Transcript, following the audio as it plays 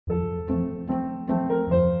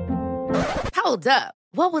Hold up.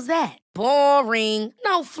 What was that? Boring.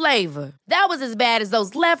 No flavor. That was as bad as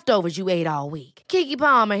those leftovers you ate all week. Keke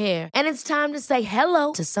Palmer here, and it's time to say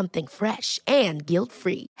hello to something fresh and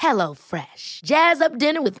guilt-free. Hello Fresh. Jazz up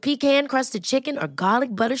dinner with pecan-crusted chicken or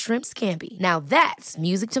garlic butter shrimp scampi. Now that's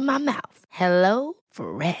music to my mouth. Hello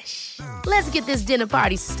Fresh. Let's get this dinner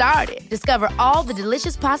party started. Discover all the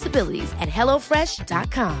delicious possibilities at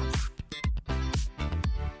hellofresh.com.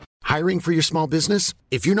 Hiring for your small business?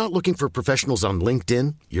 If you're not looking for professionals on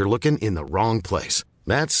LinkedIn, you're looking in the wrong place.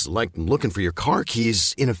 That's like looking for your car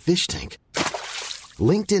keys in a fish tank.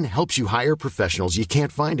 LinkedIn helps you hire professionals you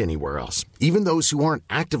can't find anywhere else, even those who aren't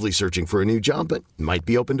actively searching for a new job but might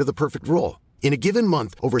be open to the perfect role. In a given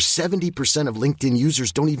month, over 70% of LinkedIn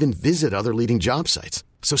users don't even visit other leading job sites.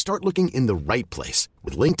 So start looking in the right place.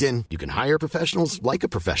 With LinkedIn, you can hire professionals like a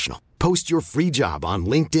professional. Post your free job on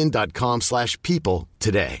linkedin.com/people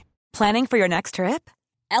today. Planning for your next trip?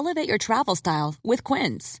 Elevate your travel style with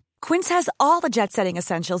Quince. Quince has all the jet-setting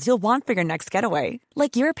essentials you'll want for your next getaway,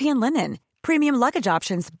 like European linen, premium luggage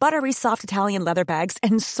options, buttery soft Italian leather bags,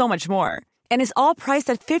 and so much more. And is all priced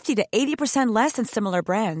at 50 to 80% less than similar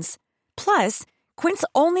brands. Plus, Quince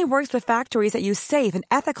only works with factories that use safe and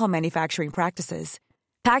ethical manufacturing practices.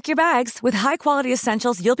 Pack your bags with high-quality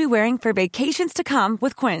essentials you'll be wearing for vacations to come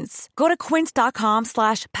with Quince. Go to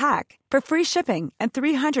quince.com/pack for free shipping and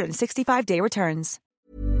 365-day returns.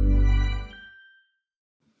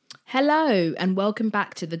 Hello, and welcome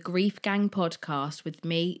back to the Grief Gang podcast with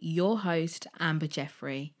me, your host, Amber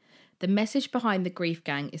Jeffrey. The message behind the Grief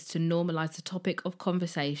Gang is to normalise the topic of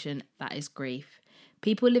conversation that is grief.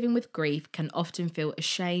 People living with grief can often feel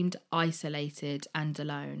ashamed, isolated, and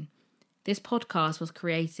alone. This podcast was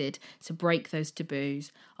created to break those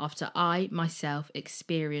taboos after I, myself,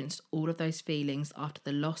 experienced all of those feelings after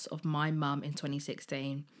the loss of my mum in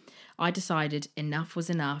 2016. I decided enough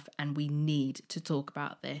was enough and we need to talk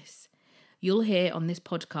about this. You'll hear on this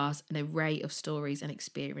podcast an array of stories and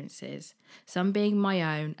experiences, some being my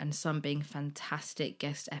own and some being fantastic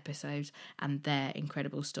guest episodes and their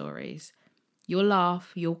incredible stories. You'll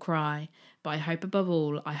laugh, you'll cry, but I hope above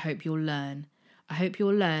all, I hope you'll learn. I hope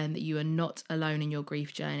you'll learn that you are not alone in your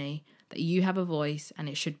grief journey, that you have a voice and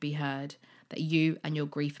it should be heard, that you and your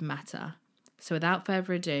grief matter. So without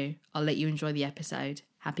further ado, I'll let you enjoy the episode.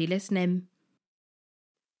 Happy listening.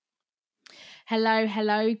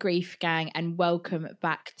 Hello, Grief Gang, and welcome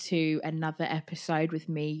back to another episode with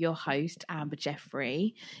me, your host, Amber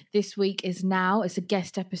Jeffrey. This week it's a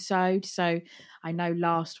guest episode, so I know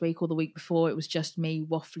last week or the week before it was just me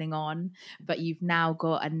waffling on, but you've now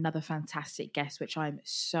got another fantastic guest, which I'm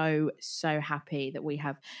so happy that we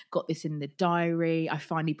have got this in the diary. I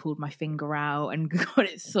finally pulled my finger out and got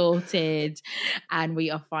it sorted, and we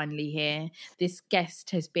are finally here. This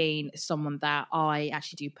guest has been someone that I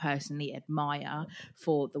actually do personally admire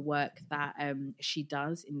for the work that she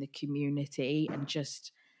does in the community and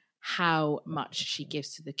just how much she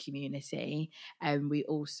gives to the community. And we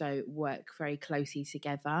also work very closely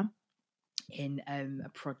together in a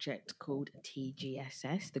project called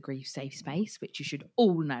TGSS, the Grief Safe Space, which you should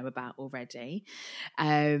all know about already.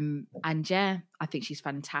 And yeah, I think she's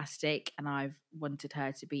fantastic, and I've wanted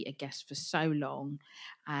her to be a guest for so long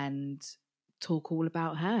and talk all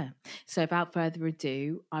about her. So without further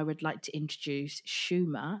ado, I would like to introduce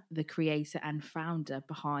Shuma, the creator and founder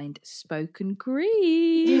behind Spoken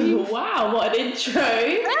Grief. Wow, what an intro.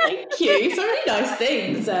 Thank you. So many nice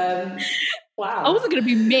things. Wow. I wasn't going to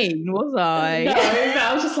be mean, was I? No, but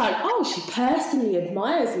I was just like, oh, she personally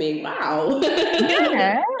admires me. Wow.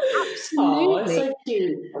 Yeah, absolutely. Oh, it's so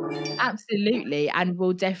cute. Absolutely. And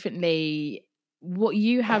we'll definitely... what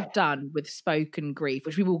you have done with Spoken Grief,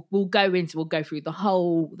 which we'll go through the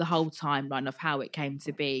whole timeline of how it came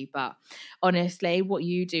to be. But honestly, what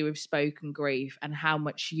you do with Spoken Grief and how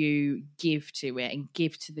much you give to it and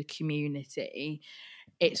give to the community,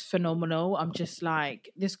 it's phenomenal. I'm just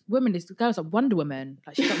like, this girl's like Wonder Woman.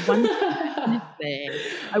 Like, she's like Wonder Woman.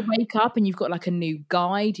 I wake up and you've got like a new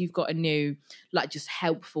guide, you've got a new like just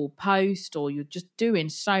helpful post, or you're just doing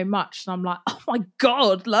so much. And I'm like, oh my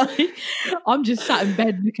God, like I'm just sat in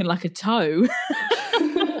bed looking like a toe.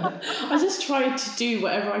 I just try to do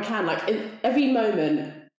whatever I can. Like every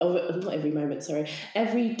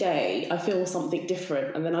day I feel something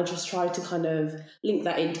different, and then I just try to kind of link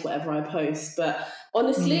that into whatever I post. But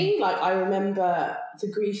honestly, like I remember the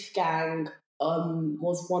Grief Gang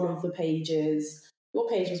was one of the pages. Your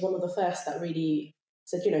page was one of the first that really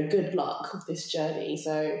said, good luck with this journey.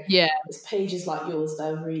 So yeah, it's pages like yours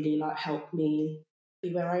that have really like helped me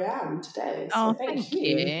be where I am today. So thank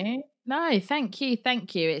you. No, thank you.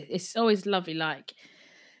 It's always lovely. Like,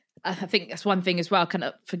 I think that's one thing as well. I kind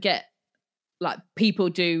of forget like people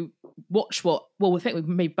do watch what, well, I think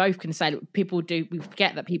we both can say that people do, we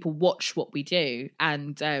forget that people watch what we do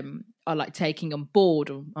and are like taking on board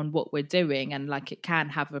on what we're doing, and like it can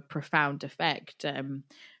have a profound effect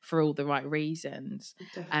for all the right reasons.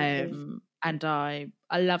 And I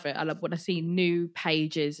love it. I love when I see new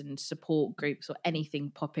pages and support groups or anything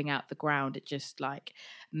popping out the ground. It just like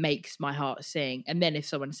makes my heart sing. And then if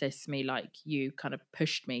someone says to me like, you kind of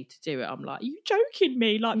pushed me to do it, I'm like, are you joking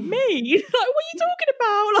me? Like me? Like, what are you talking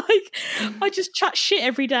about? Like, I just chat shit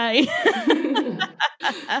every day.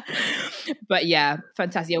 But yeah,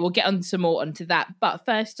 fantastic. Yeah, we'll get on some more onto that. But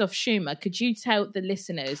first off, Shuma, could you tell the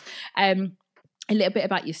listeners a little bit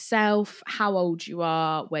about yourself, how old you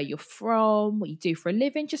are, where you're from, what you do for a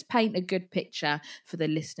living? Just paint a good picture for the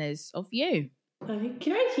listeners of you.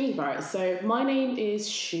 Okay, right. So my name is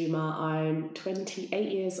Shuma. I'm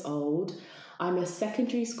 28 years old. I'm a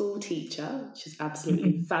secondary school teacher, which is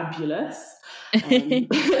absolutely fabulous.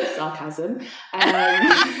 Sarcasm.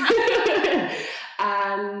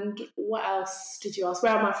 And what else did you ask?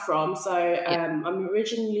 Where am I from? So I'm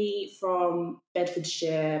originally from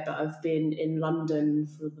Bedfordshire, but I've been in London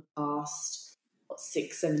for the past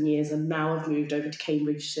 6-7 years, and now I've moved over to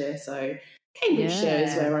Cambridgeshire. So Cambridgeshire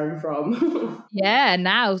is where I'm from. Yeah,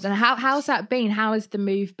 now. And how's that been? How has the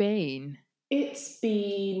move been? It's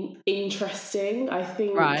been interesting. I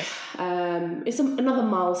think Right. It's another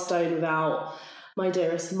milestone without my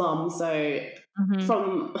dearest mum. So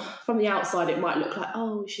from the outside, it might look like,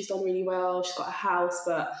 oh, she's done really well, she's got a house,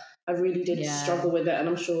 but I really did struggle with it, and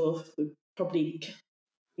I'm sure we'll probably,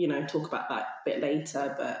 talk about that a bit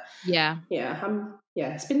later. But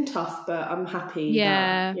it's been tough, but I'm happy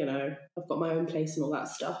that I've got my own place and all that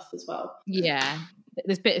stuff as well. Yeah.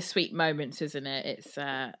 There's bittersweet moments, isn't it? It's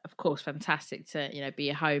of course fantastic to be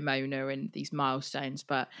a homeowner and these milestones,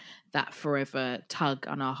 but that forever tug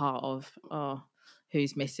on our heart of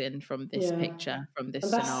who's missing from this picture, from this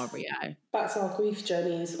scenario. That's our grief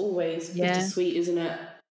journey, is always bittersweet, isn't it?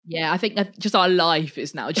 Yeah, I think that just our life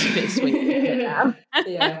is now just bittersweet. Yeah,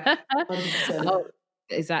 100%. Oh,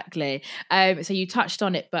 exactly. So you touched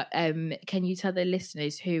on it, but can you tell the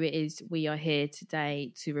listeners who it is we are here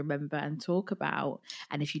today to remember and talk about?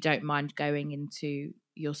 And if you don't mind going into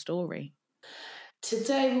your story.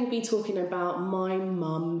 Today we'll be talking about my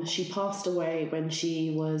mum. She passed away when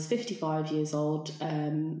she was 55 years old,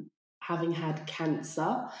 having had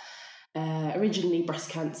cancer. Originally breast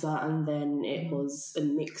cancer, and then it was a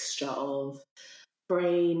mixture of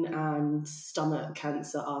brain and stomach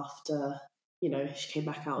cancer after she came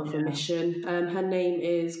back out of remission. Her name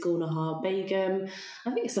is Gulnahar Begum.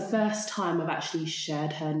 I think it's the first time I've actually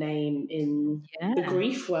shared her name in the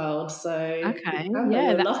grief world. So I'm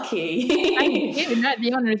lucky. Thank you. No,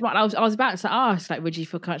 the honour is what I was about to ask. Like, would you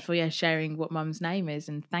feel comfortable sharing what Mum's name is?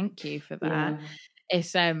 And thank you for that.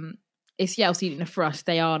 Yeah. It's obviously for us,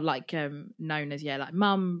 they are like known as like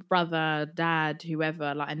mum, brother, dad,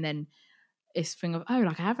 whoever. Like, and then it's thing of I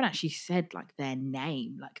haven't actually said like their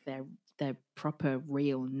name, like their proper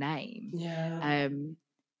real name. And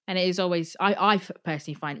it is always I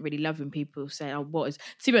personally find it really lovely when people say, oh, what is,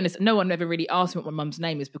 to be honest, no one ever really asked me what my mum's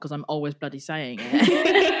name is, because I'm always bloody saying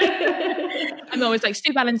it. I'm always like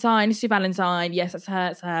Sue Valentine, yes, it's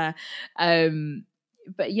her.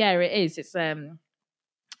 But yeah, it is, it's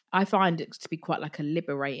I find it to be quite like a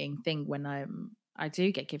liberating thing when I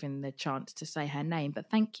do get given the chance to say her name.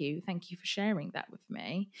 But thank you for sharing that with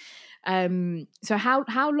me. So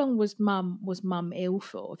how long was mum ill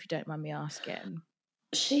for, if you don't mind me asking?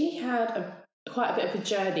 She had quite a bit of a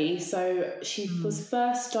journey. So she was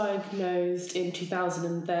first diagnosed in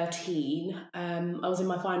 2013. I was in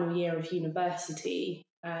my final year of university,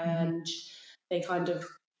 and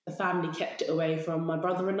the family kept it away from my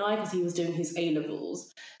brother and I because he was doing his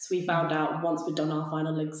A-levels. So we found out once we'd done our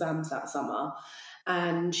final exams that summer.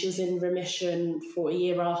 And she was in remission for a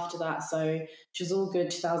year after that. So she was all good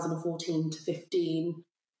 2014 to 15.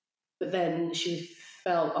 But then she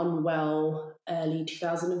felt unwell early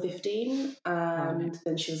 2015. And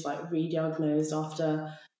then she was like re-diagnosed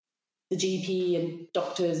after the GP and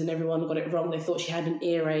doctors and everyone got it wrong. They thought she had an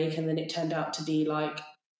earache, and then it turned out to be like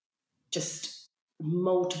just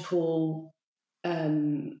multiple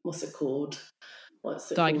what's it called?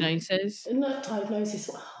 Diagnosis? Not diagnosis.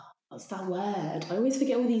 What's that word? I always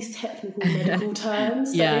forget all these technical medical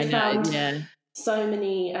terms. They found so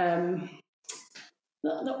many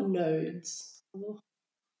not nodes.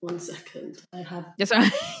 1 second. I have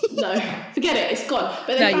no, forget it, it's gone.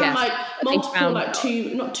 But they found like multiple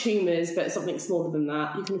not tumours, but something smaller than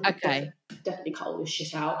that. You can definitely cut all this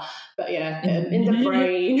shit out. But in the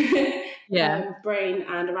brain, Yeah. brain,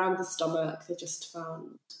 and around the stomach they just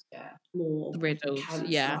found more Riddled. cancer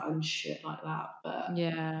Yeah. and shit like that. But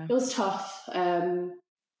yeah. it was tough.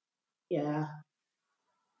 Yeah.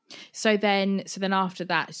 So then after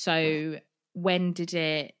that, so when did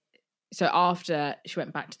it? So after she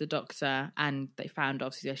went back to the doctor and they found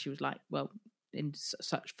obviously that she was like, well, in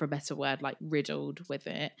such for a better word, like riddled with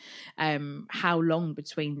it. How long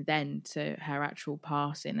between then to her actual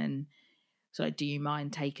passing? And so do you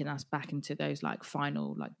mind taking us back into those like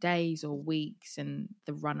final like days or weeks and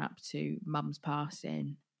the run up to mum's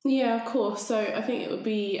passing? Yeah, of course. So I think it would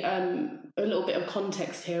be a little bit of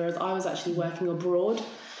context here, as I was actually working abroad.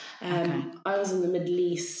 Okay. I was in the Middle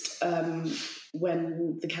East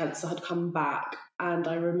when the cancer had come back, and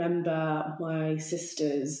I remember my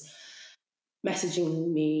sisters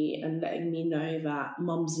messaging me and letting me know that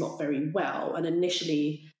mum's not very well. And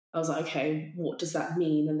initially I was like, okay, what does that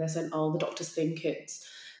mean? And they said, oh, the doctors think it's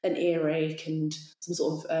an earache and some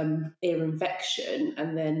sort of ear infection.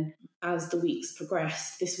 And then as the weeks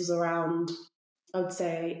progressed, this was around, I would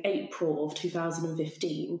say, April of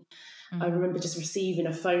 2015. I remember just receiving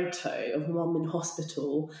a photo of mum in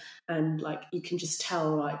hospital, and like you can just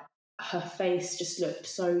tell, like her face just looked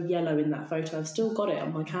so yellow in that photo. I've still got it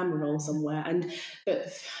on my camera roll somewhere,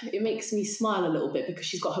 but it makes me smile a little bit because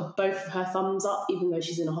she's got both of her thumbs up, even though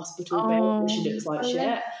she's in a hospital bed and she looks like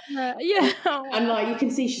shit. Yeah, and like you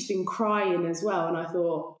can see she's been crying as well. And I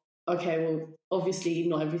thought, okay, well, obviously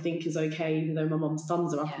not everything is okay, even though my mum's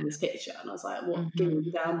thumbs are up in this picture. And I was like, what? Give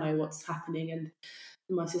me down, know what's happening. And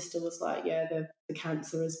my sister was like, yeah, the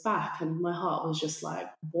cancer is back. And my heart was just like,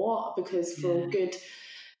 what? Because for a good,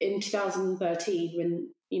 in 2013,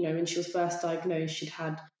 when she was first diagnosed,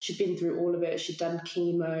 she'd been through all of it. She'd done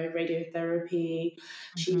chemo, radiotherapy.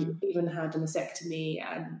 She even had a mastectomy.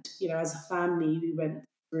 And, as a family, we went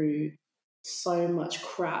through so much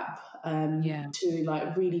crap to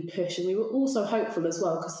like really push. And we were also hopeful as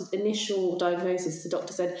well, because the initial diagnosis, the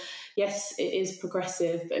doctor said, yes, it is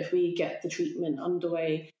progressive, but if we get the treatment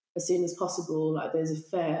underway as soon as possible, like there's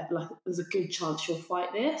a good chance you'll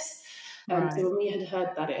fight this. So when we had heard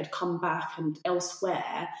that it had come back and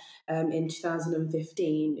elsewhere in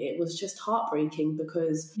 2015, it was just heartbreaking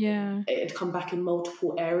because it had come back in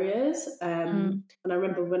multiple areas. And I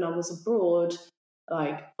remember when I was abroad,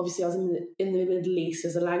 like obviously I was in the Middle East,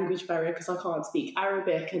 there's a language barrier because I can't speak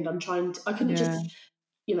Arabic, and I couldn't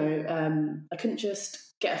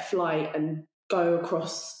just get a flight and go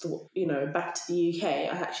across back to the UK.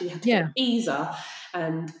 I actually had to get a visa,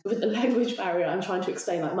 and with the language barrier I'm trying to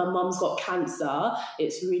explain, like, my mum's got cancer,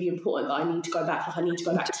 it's really important that I need to go back, like I need to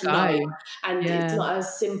go back tonight. And it's not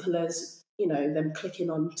as simple as them clicking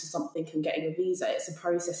on to something and getting a visa. It's a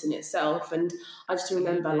process in itself. And I just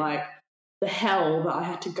remember like the hell that I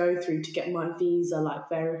had to go through to get my visa like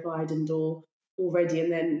verified and all already.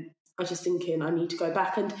 And then I was just thinking, I need to go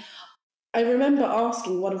back. And I remember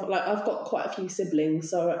asking I've got quite a few siblings,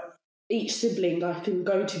 so each sibling I can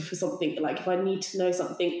go to for something. Like if I need to know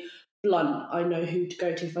something blunt, I know who to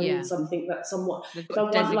go to. If I need something that's somewhat, they've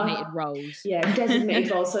got designated roles. Yeah, designated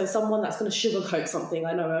roles. So someone that's going to sugarcoat something,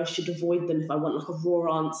 I know I should avoid them if I want like a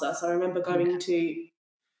raw answer. So I remember going to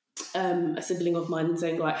a sibling of mine and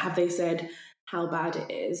saying, like, have they said how bad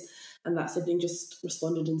it is? And that sibling just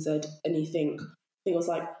responded and said anything. I think it was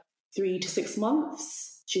like 3 to 6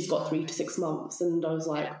 months. She's got 3 to 6 months. And I was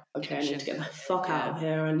like, okay, I need to get the fuck out of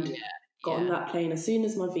here. And got on that plane as soon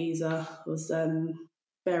as my visa was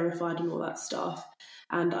verified and all that stuff.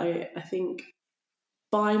 And I think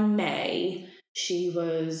by May,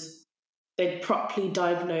 they'd properly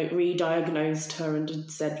re-diagnosed her and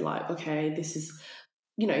had said, like, okay, this is,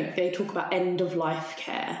 they talk about end of life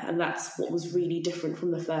care, and that's what was really different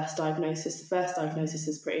from the first diagnosis. The first diagnosis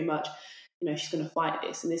is pretty much, she's going to fight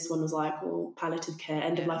this, and this one was like, well, palliative care,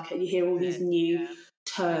 end of life care. You hear all these new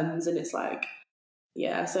terms, and it's like,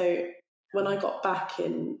 so when I got back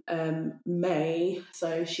in May,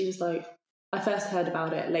 so she was like, I first heard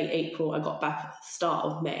about it late April, I got back at the start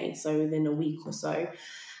of May, so within a week or so.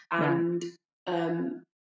 And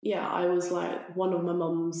I was like one of my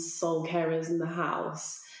mum's sole carers in the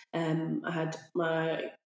house. I had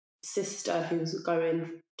my sister who was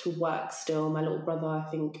going to work still, my little brother, I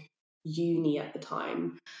think uni at the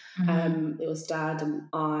time. It was Dad and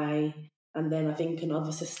I, and then I think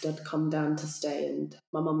another sister had come down to stay, and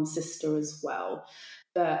my mum's sister as well.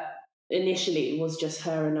 But initially it was just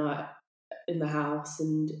her and I in the house,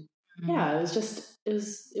 and it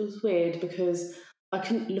was weird because I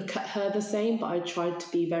couldn't look at her the same, but I tried to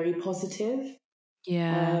be very positive.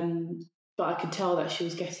 But I could tell that she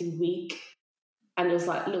was getting weak, and it was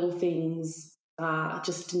like little things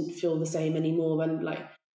just didn't feel the same anymore. And like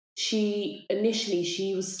she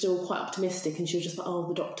was still quite optimistic, and she was just like, oh,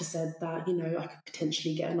 the doctor said that, you know, I could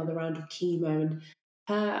potentially get another round of chemo, and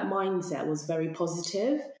her mindset was very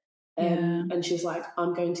positive. And she was like,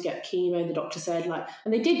 I'm going to get chemo, the doctor said, like,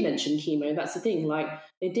 and they did mention chemo, that's the thing, like,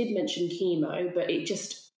 they did mention chemo, but it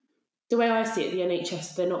just, the way I see it, the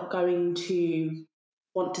NHS, they're not going to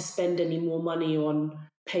want to spend any more money on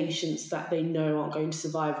patients that they know aren't going to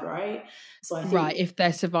survive, right? So I think if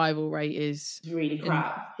their survival rate is really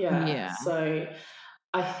crap, So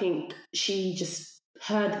I think she just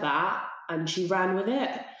heard that and she ran with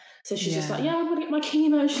it. So she's just like, I'm gonna get my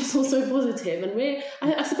chemo. She's also positive, and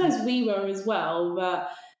I suppose we were as well.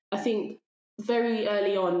 But I think very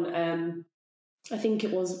early on, I think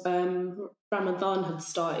it was Ramadan had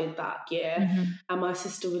started that year, and my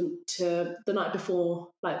sister went to the night before,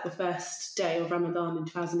 like the first day of Ramadan in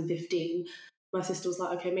 2015. My sister was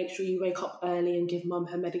like, okay, make sure you wake up early and give mum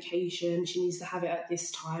her medication. She needs to have it at this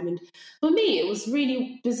time. And for me, it was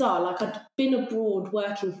really bizarre. Like, I'd been abroad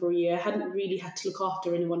working for a year, hadn't really had to look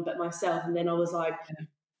after anyone but myself. And then I was like,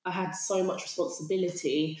 I had so much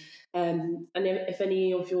responsibility. And if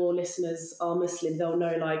any of your listeners are Muslim, they'll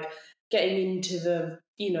know, like, getting into the,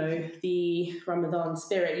 you know, the Ramadan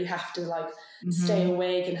spirit, you have to like stay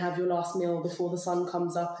awake and have your last meal before the sun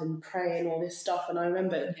comes up and pray and all this stuff. And I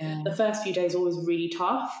remember the first few days always really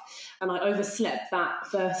tough, and I overslept that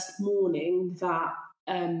first morning that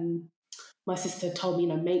my sister told me, you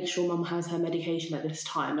know, make sure mum has her medication at this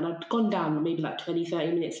time. And I'd gone down maybe like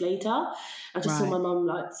 20-30 minutes later. I just saw my mum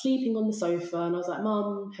like sleeping on the sofa, and I was like,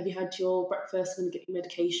 Mum, have you had your breakfast? I'm going to get your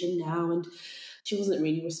medication now. And she wasn't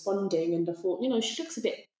really responding, and I thought, you know, she looks a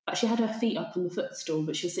bit, like, she had her feet up on the footstool,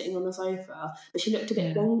 but she was sitting on the sofa, but she looked a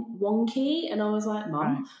bit wonky, and I was like,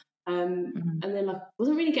 Mum. And then I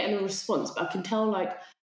wasn't really getting a response, but I can tell like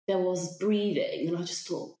there was breathing, and I just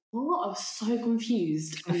thought, what? I was so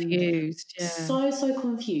confused. So confused.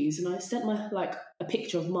 And I sent a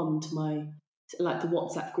picture of mum to my, like, the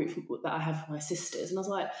WhatsApp group that I have for my sisters, and I was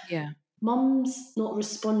like, Mum's not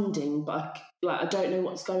responding, but I don't know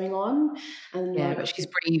what's going on. And but she's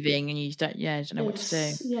breathing, and you don't know what to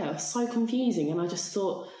do. Yeah, it was so confusing. And I just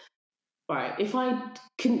thought, right, if I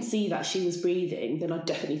couldn't see that she was breathing, then I'd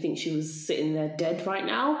definitely think she was sitting there dead right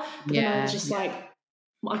now. But then I was just like,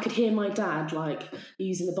 I could hear my dad like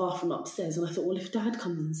using the bathroom upstairs, and I thought, well, if Dad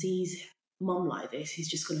comes and sees mum like this, he's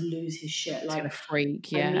just going to lose his shit. Like, he's gonna freak.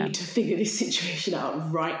 I need to figure this situation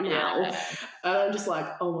out right now. And I'm just like,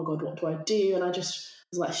 oh my God, what do I do? And I just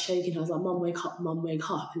was like shaking. I was like, Mum, wake up, Mum, wake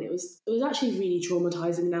up. And it was actually really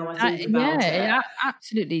traumatizing now I think about it. Yeah, it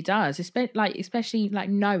absolutely does. Especially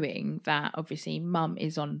knowing that obviously Mum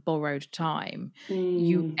is on borrowed time.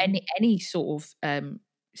 You any sort of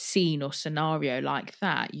scene or scenario like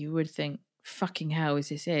that, you would think, fucking hell, is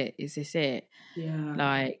this it? Yeah.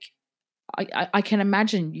 Like, I can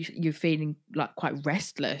imagine you feeling like quite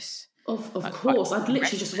restless. Of course, I'd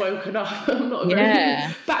literally just woken up. I'm not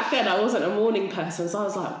back then I wasn't a morning person, so I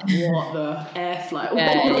was like, what the F, like, what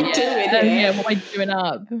am I doing here? What am I doing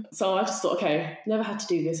up? So I just thought, okay, never had to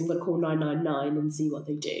do this, I'm going to call 999 and see what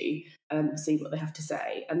they do, see what they have to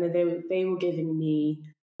say. And then they were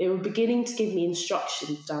beginning to give me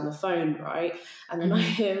instructions down the phone, right? And then I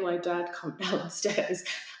hear my dad come downstairs,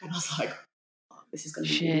 and I was like, this is going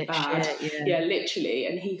to be really bad. Yeah, literally.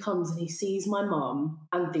 And he comes and he sees my mum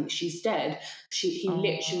and thinks she's dead. He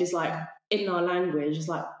literally is like, in our language, is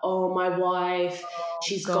like, oh, my wife,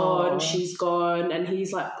 she's gone. And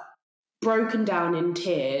he's like broken down in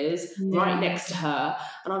tears right next to her.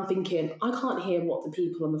 And I'm thinking, I can't hear what the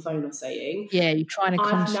people on the phone are saying. Yeah, you're trying to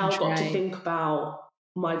concentrate. I've now got to think about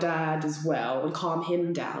my dad as well and calm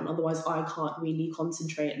him down. Otherwise, I can't really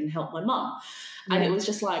concentrate and help my mum. And it was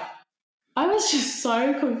just like, I was just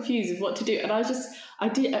so confused with what to do, and I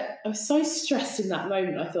was so stressed in that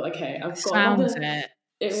moment. I thought, okay, I've got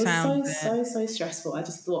it was so stressful. I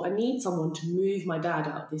just thought, I need someone to move my dad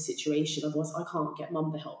out of this situation, otherwise I can't get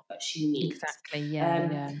mum the help that she needs. Exactly,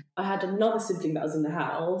 I had another sibling that was in the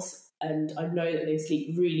house, and I know that they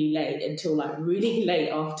sleep really late until like really late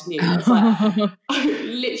afternoon. I was like, I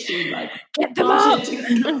literally like get them up. Barged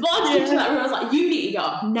into that room. I was like, you need to get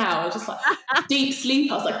up now. I was just like deep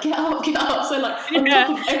sleep. I was like, get up. So like on top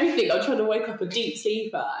of everything, I'm trying to wake up a deep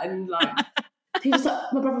sleeper, and like he was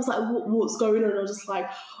like, my brother was like, what's going on? And I was just like,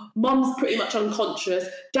 Mum's pretty much unconscious,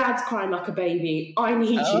 Dad's crying like a baby, I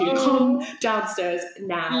need you to come downstairs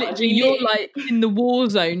now. Literally, you're like in the war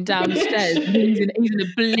zone downstairs. he's in a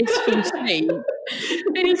blissful sleep,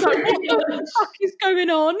 and he's like, what the fuck is going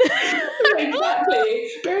on? Exactly.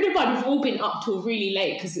 Bearing in mind, we've all been up till really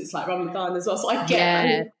late because it's like Ramadan as well, so I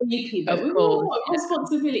get sleepy, but we've all got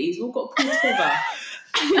responsibilities, we've all got to pull together.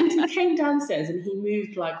 And he came downstairs and he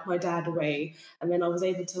moved like my dad away, and then I was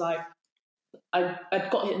able to like I'd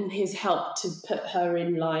gotten his help to put her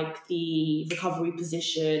in like the recovery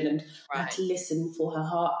position, and I had to listen for her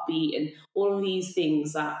heartbeat and all of these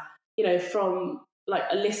things that, you know, from like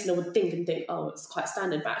a listener would think, oh, it's quite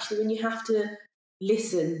standard. But actually, when you have to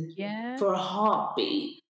listen for a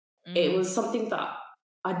heartbeat, it was something that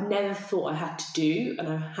I'd never thought I had to do, and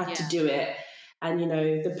I had to do it. And, you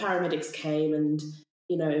know, the paramedics came and,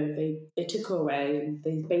 you know, they took her away, and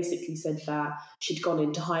they basically said that she'd gone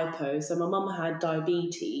into hypo. So my mum had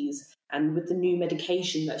diabetes, and with the new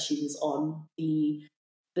medication that she was on, the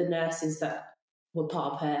nurses that were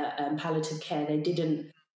part of her palliative care, they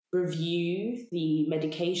didn't review the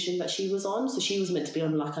medication that she was on. So she was meant to be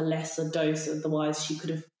on like a lesser dose, otherwise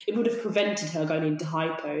it would have prevented her going into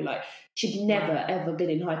hypo. Like, she'd never ever been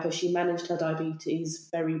in hypo. She managed her diabetes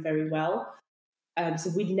very, very well.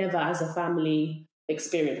 So we'd never as a family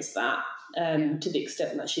experienced that to the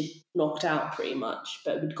extent that she'd knocked out pretty much.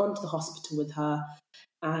 But we'd gone to the hospital with her,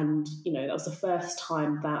 and, you know, that was the first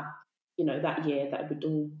time that, you know, that year that we'd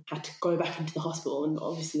all had to go back into the hospital. And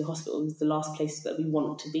obviously the hospital was the last place that we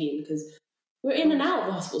want to be in, because we're in and out of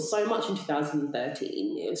the hospital so much in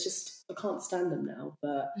 2013. It was just, I can't stand them now.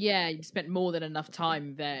 But yeah, you spent more than enough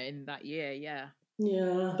time there in that year.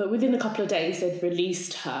 Yeah, but within a couple of days they'd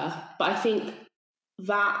released her. But I think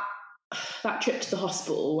that trip to the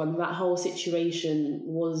hospital and that whole situation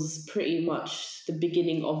was pretty much the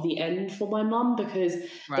beginning of the end for my mum, because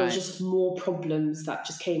there was just more problems that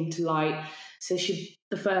just came to light. So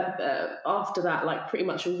after that, like pretty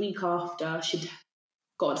much a week after, she'd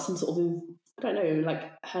got some sort of, I don't know,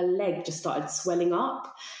 like her leg just started swelling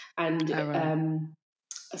up, and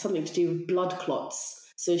something to do with blood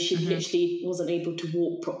clots. So she literally wasn't able to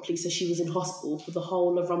walk properly. So she was in hospital for the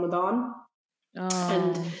whole of Ramadan.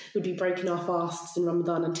 And would be breaking our fasts in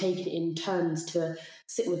Ramadan and taking it in turns to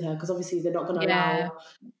sit with her, because obviously they're not going to allow.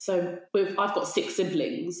 So I've got 6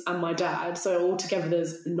 siblings and my dad, so altogether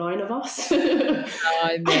there's 9 of us. And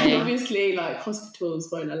obviously, like, hospitals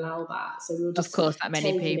won't allow that, so we were just, of course, that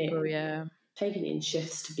many people, taking it in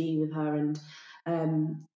shifts to be with her. And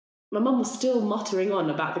my mum was still muttering on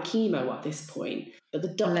about the chemo at this point, but the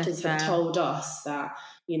doctors have told us that,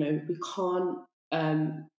 you know, we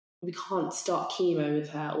can't start chemo with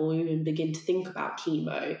her or even begin to think about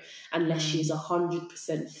chemo unless she's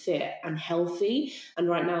 100% fit and healthy. And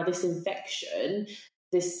right now, this infection,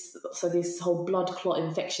 this whole blood clot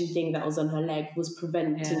infection thing that was on her leg was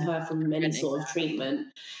preventing her from any sort of treatment.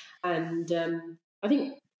 And I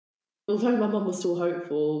think, although my mum was still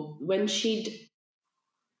hopeful, when she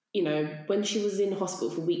was in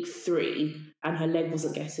hospital for week 3 and her leg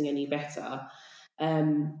wasn't getting any better,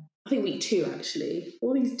 I think week 2, actually.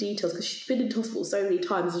 All these details, because she'd been in hospital so many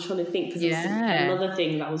times. I was trying to think, because there's another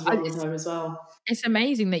thing that was wrong with her as well. It's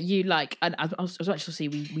amazing that you, like, and I was actually see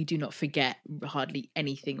we do not forget hardly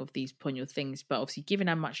anything of these poignant things, but obviously, given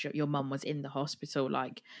how much your mum was in the hospital,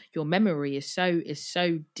 like, your memory is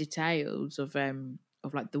so detailed of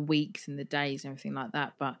like the weeks and the days and everything like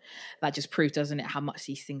that. But that just proves, doesn't it, how much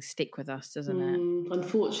these things stick with us, doesn't it?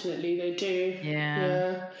 Unfortunately, they do.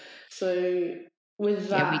 Yeah. So with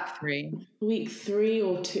that, week 3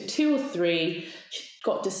 or 2 or 3, she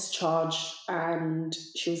got discharged and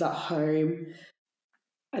she was at home.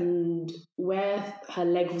 And where her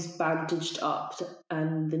leg was bandaged up,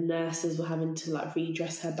 and the nurses were having to like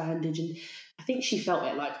redress her bandage, and I think she felt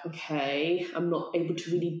it like, okay, I'm not able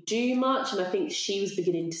to really do much. And I think she was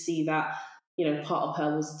beginning to see that, you know, part of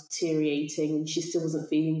her was deteriorating and she still wasn't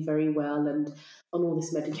feeling very well and on all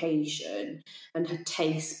this medication, and her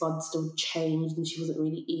taste buds still changed and she wasn't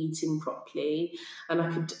really eating properly. And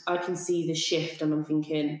I can see the shift, and I'm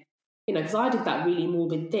thinking, you know, because I did that really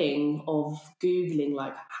morbid thing of Googling,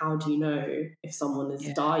 like, how do you know if someone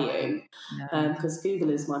is dying? Because Google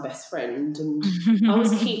is my best friend. And I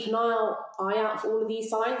was keeping an eye out for all of these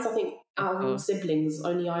signs. I think out of all siblings,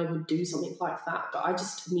 only I would do something like that. But I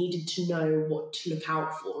just needed to know what to look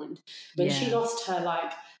out for. And when she lost her,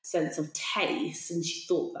 like, sense of taste, and she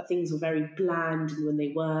thought that things were very bland and when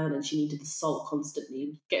they weren't, and she needed the salt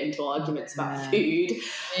constantly, get into arguments about food.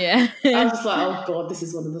 I was just like, oh god, this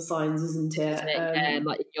is one of the signs, isn't it?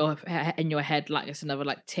 Like in your head, like it's another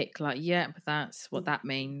like tick, like but that's what that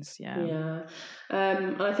means. And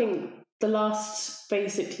I think the last,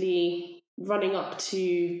 basically running up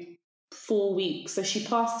to 4 weeks, so she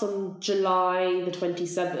passed on July the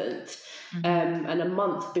 27th, and a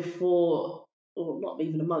month before, or not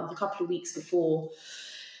even a month, a couple of weeks before,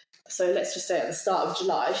 so let's just say at the start of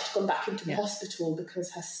July, she'd gone back into the hospital because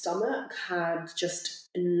her stomach had just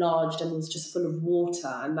enlarged and was just full of water,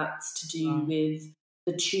 and that's to do with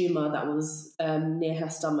the tumour that was near her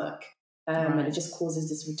stomach. And it just causes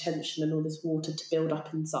this retention and all this water to build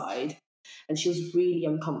up inside. And she was really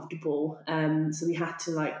uncomfortable. So we had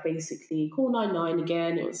to like basically call 999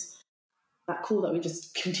 again. It was that call that we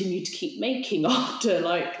just continued to keep making after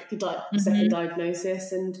like the second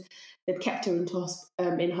diagnosis. And they'd kept her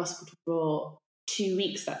in hospital for 2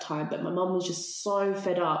 weeks that time. But my mum was just so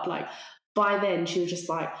fed up. Like by then she was just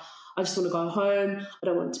like, I just want to go home. I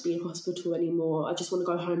don't want to be in hospital anymore. I just want to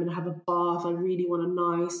go home and have a bath. I really want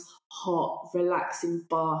a nice, hot, relaxing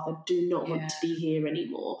bath. I do not want to be here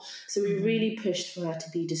anymore. So we really pushed for her to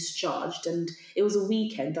be discharged. And it was a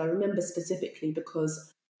weekend. I remember specifically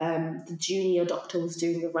because the junior doctor was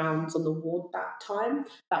doing the rounds on the ward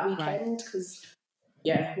that weekend, because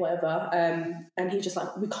whatever. And he was just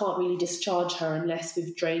like, we can't really discharge her unless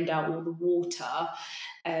we've drained out all the water.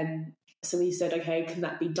 So we said, okay, can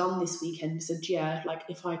that be done this weekend? He said, yeah, like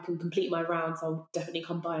if I can complete my rounds, I'll definitely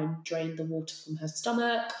come by and drain the water from her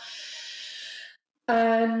stomach.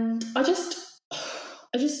 And I just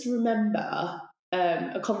remember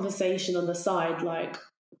a conversation on the side, like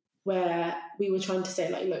where we were trying to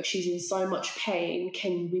say, like, look, she's in so much pain.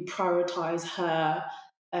 Can we prioritise her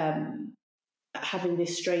having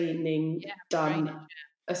this draining done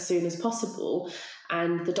as soon as possible?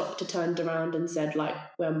 And the doctor turned around and said, like,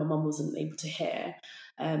 well, my mum wasn't able to hear,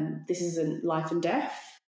 this isn't life and death,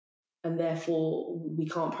 and therefore we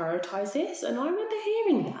can't prioritise this. And I remember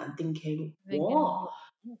hearing that and thinking, what?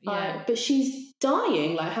 But she's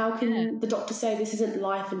dying. Like, how can the doctor say this isn't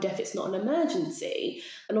life and death, it's not an emergency?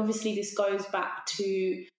 And obviously this goes back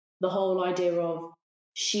to the whole idea of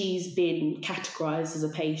she's been categorised as a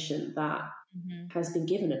patient that has been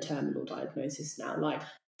given a terminal diagnosis now. Like,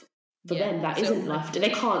 for them, that isn't life. They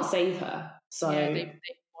can't save her. So they've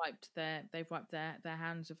wiped their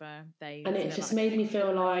hands of her. And it just made me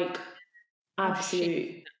feel like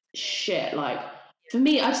absolute shit. Like, for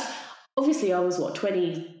me, I was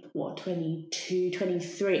 22,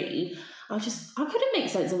 23. I couldn't make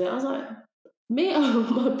sense of it. I was like,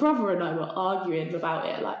 my brother and I were arguing about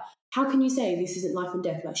it. Like, how can you say this isn't life and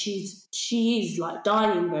death? Like, she is like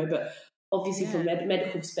dying though, but obviously from a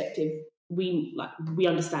medical perspective, we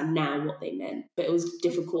understand now what they meant, but it was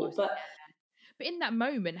difficult. But in that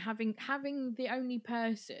moment, having the only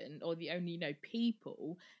person or the only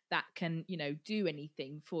people that can do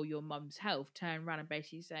anything for your mum's health turn around and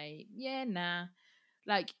basically say,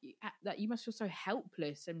 like you must feel so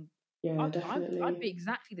helpless. And definitely. I'd be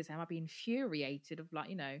exactly the same. I'd be infuriated of like,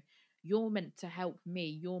 you're meant to help me,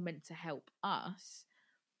 you're meant to help us,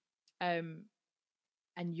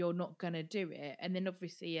 and you're not going to do it. And then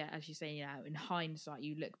obviously, as you say, in hindsight,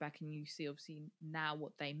 you look back and you see obviously now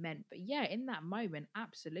what they meant. But in that moment,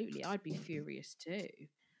 absolutely, I'd be furious too.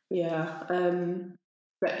 Yeah.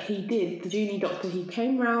 But he did, the junior doctor, he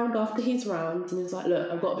came round after his rounds and he was like,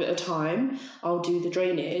 look, I've got a bit of time, I'll do the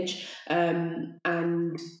drainage.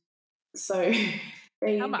 And so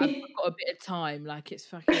they I've got a bit of time, like it's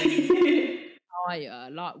fucking fire.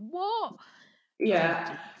 Like, what?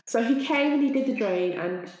 Yeah. So he came and he did the drain,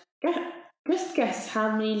 and just guess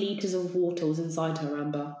how many litres of water was inside her,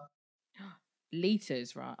 Amber?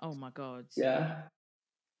 Litres, right? Oh my God. Yeah.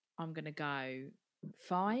 I'm going to go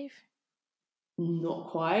 5. Not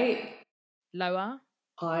quite. Lower?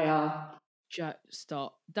 Higher.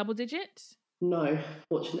 Stop. Double digits? No,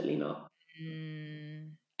 fortunately not.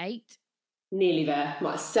 8? Nearly there.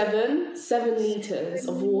 Like 7 litres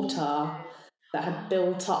of water that had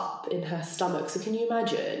built up in her stomach. So can you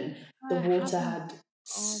imagine the water had...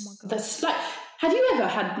 Oh my God. That's like, have you ever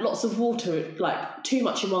had lots of water, like too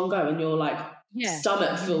much in one go, and your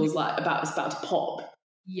stomach feels like it's about to pop?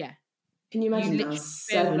 Yeah. Can you imagine now?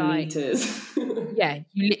 7 litres. Yeah,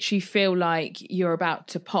 you literally feel like you're about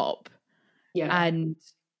to pop. Yeah. And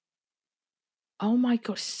oh my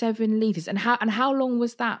God, 7 litres. And how long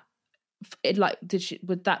was that?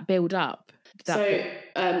 Would that build up?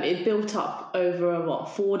 It built up over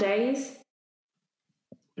 4 days.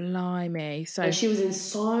 Blimey! So and she was in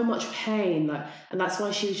so much pain, and that's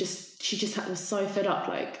why she was so fed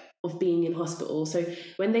up, of being in hospital. So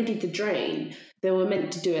when they did the drain, they were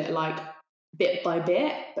meant to do it bit by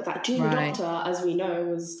bit, but that junior doctor, as we know,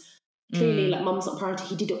 was clearly mum's not priority.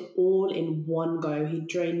 He did it all in one go. He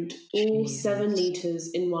drained all 7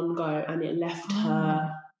 litres in one go, and it left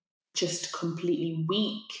her just completely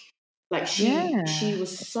weak. She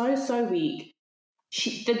was so weak.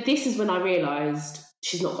 This is when I realised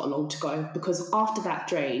she's not got long to go, because after that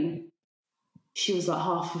drain, she was like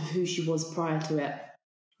half of who she was prior to it.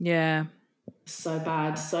 Yeah. So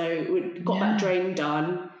bad. So we got that drain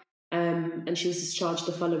done, and she was discharged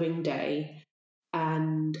the following day.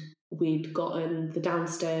 And we'd gotten the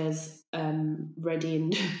downstairs ready,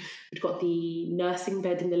 and we'd got the nursing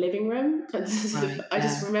bed in the living room. And I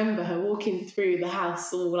just remember her walking through the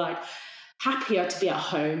house all like happier to be at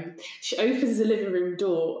home. She opens the living room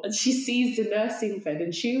door and she sees the nursing bed,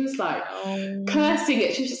 and she was like cursing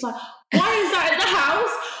it. She was just like, why is that in the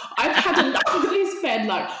house? I've had enough of this bed.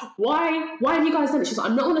 Like, why have you guys done it? She's like,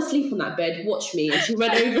 I'm not going to sleep on that bed. Watch me. And she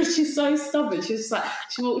went over. She's so stubborn. She was just like,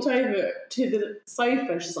 she walked over to the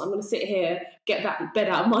sofa. And she's like, I'm going to sit here, get that bed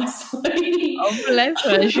out of my sight. Oh, bless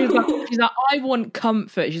her. She's like, I want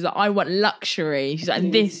comfort. She's like, I want luxury. She's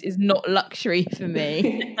like, this is not luxury for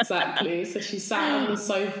me. Exactly. So she sat on the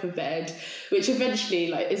sofa bed, which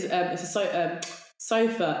eventually is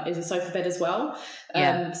sofa is a sofa bed as well.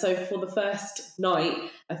 So for the first night,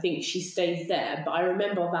 I think she stayed there. But I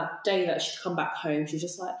remember that day that she'd come back home, she was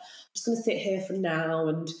just like, I'm just going to sit here for now,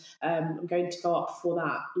 and I'm going to go up for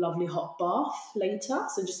that lovely hot bath later.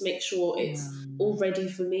 So just make sure it's all ready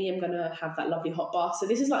for me. I'm going to have that lovely hot bath. So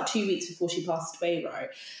this is like 2 weeks before she passed away, right?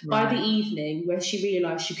 By the evening, when she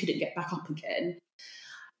realised she couldn't get back up again,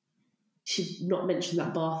 she'd not mentioned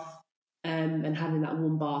that bath and having that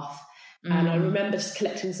warm bath. And I remember just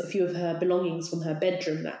collecting a few of her belongings from her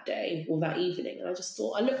bedroom that day or that evening. And I just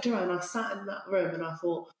thought, I looked around, I sat in that room and I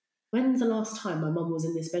thought, when's the last time my mum was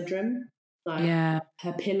in this bedroom? Like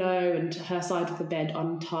her pillow and her side of the bed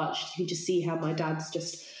untouched. You just see how my dad's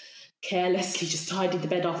just carelessly just tidied the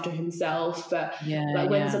bed after himself. But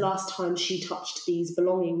when's the last time she touched these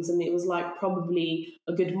belongings? And it was like probably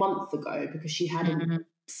a good month ago, because she hadn't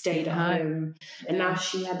stayed at home, and now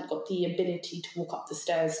she hadn't got the ability to walk up the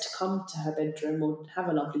stairs to come to her bedroom or have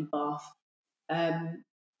a lovely bath.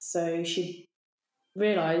 So she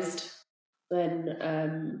realised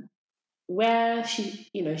then where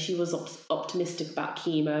she was optimistic about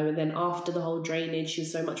chemo, and then after the whole drainage she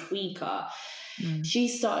was so much weaker. She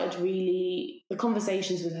started the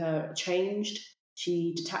conversations with her changed.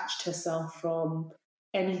 She detached herself from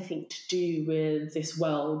anything to do with this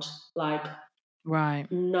world, like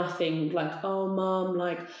nothing, like, oh mum,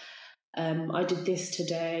 like I did this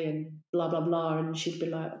today and blah blah blah, and she'd be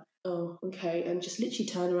like, oh okay, and just literally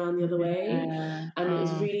turn around the other way. And it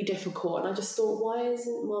was really difficult, and I just thought, why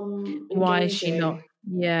isn't mum engaging? Why is she not?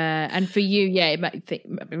 And for you, it might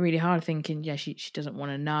be really hard thinking, she doesn't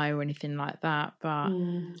want to know or anything like that. But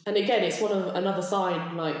and again, it's another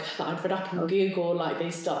sign, like, that I've read up on Google, like they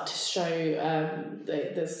start to show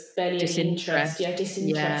there's barely any disinterest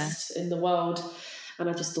in the world. And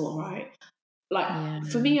I just thought, right, like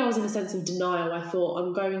for me, I was in a sense of denial. I thought,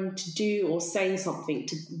 I'm going to do or say something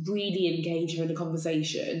to really engage her in a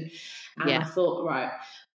conversation. And I thought, right,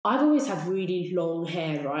 I've always had really long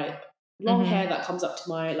hair, right? Long hair that comes up to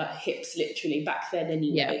my hips, literally, back then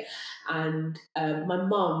anyway. And my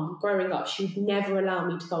mum, growing up, she would never allow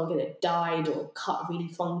me to go and get it dyed or cut really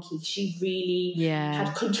funky. She really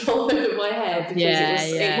had control over my hair,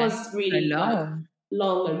 because it was really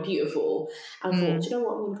long and beautiful. I thought, do you know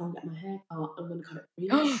what, I'm going to go and get my hair cut. I'm going to cut it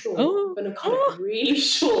really short. I'm going to cut it really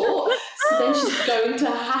short. So then she's going to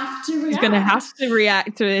have to react. She's going to have to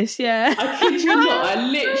react to this, I kid you not. I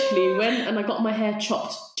literally went and I got my hair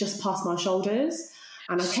chopped just past my shoulders.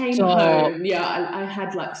 And I came home. I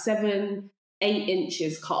had 7-8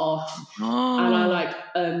 inches cut off. And I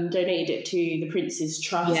donated it to the Prince's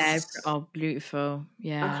Trust. Beautiful.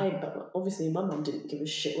 Okay, but obviously my mum didn't give a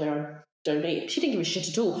shit where I donated. She didn't give a shit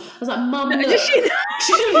at all. I was like, Mum, look. She didn't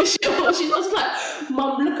give a shit. I was like,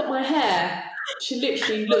 Mum, look at my hair. She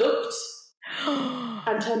literally looked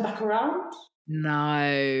and turned back around. No.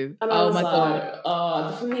 And I was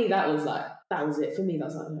God. For me, that was it. For me,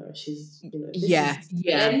 that's like, no, she's,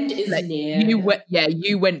 the end is near.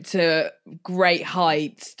 You went to great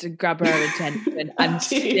heights to grab her attention, and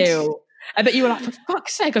still, I bet you were like, for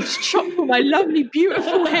fuck's sake, I've just chopped all my lovely,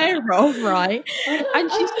 beautiful hair off, right?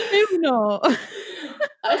 And she's still not.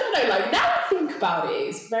 I don't know, now I think about it,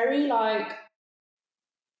 it's very,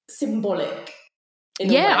 symbolic in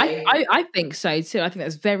a way. I think so too. I think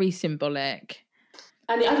that's very symbolic.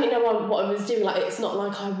 And I didn't know what I was doing. It's not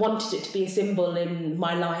like I wanted it to be a symbol in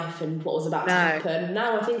my life and what was about to happen.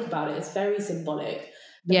 Now I think about it, it's very symbolic.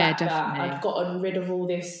 The fact definitely. That I've gotten rid of all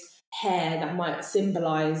this hair that might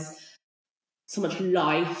symbolise so much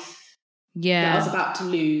life that I was about to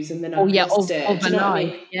lose, and then I lost it. Of a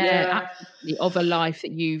life. Absolutely. Of a life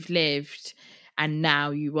that you've lived, and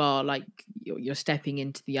now you are you're stepping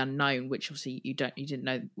into the unknown, which obviously you didn't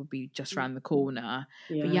know would be just around the corner.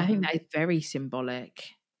 But I think that is very symbolic.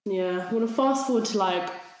 I'm going to fast forward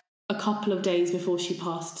to a couple of days before she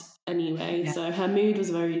passed anyway. So her mood was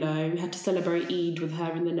very low. We had to celebrate Eid with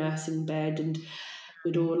her in the nursing bed, and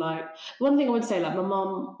we'd all like, one thing I would say, like my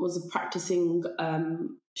mum was a practicing,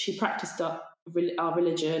 she practiced our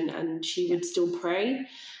religion and she would still pray.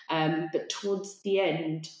 But towards the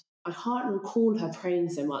end, I can't recall her praying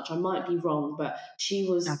so much. I might be wrong, but she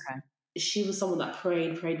was someone that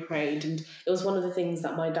prayed. And it was one of the things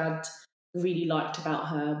that my dad really liked about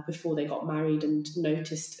her before they got married, and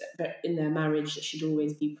noticed that in their marriage that she'd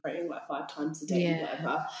always be praying like 5 times a day,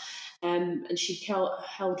 whatever. And she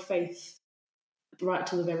held faith right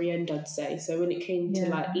till the very end, I'd say. So when it came to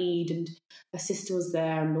like Eid, and her sister was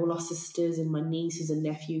there, and all our sisters and my nieces and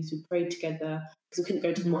nephews, we prayed together because we couldn't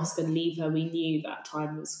go to the mosque and leave her. We knew that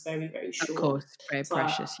time was very, very short. Of course, very so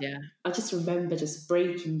precious, I just remember just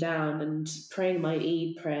breaking down and praying my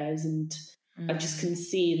Eid prayers, and I just can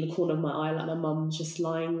see in the corner of my eye like my mum's just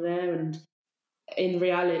lying there, and in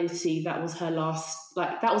reality that was her last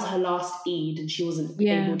Eid, and she wasn't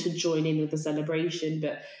able to join in with the celebration,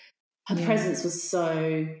 but her presence was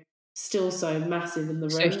still so massive in the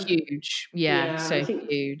room. So huge.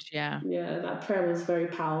 Huge. Yeah, that prayer was very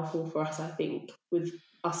powerful for us, I think, with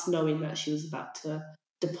us knowing that she was about to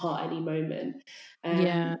depart any moment.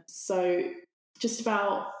 So just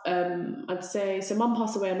about, I'd say, so mum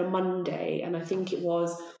passed away on a Monday, and I think it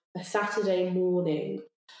was a Saturday morning.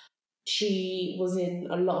 She was in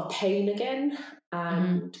a lot of pain again,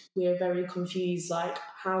 and we were very confused, like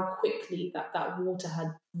how quickly that water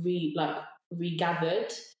had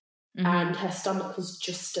regathered, and her stomach was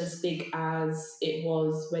just as big as it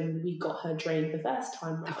was when we got her drained the first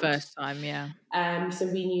time round. The first time, so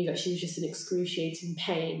we knew that she was just in excruciating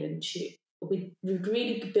pain, and we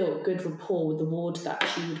really built good rapport with the ward that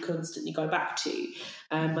she would constantly go back to.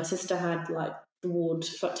 My sister had like the ward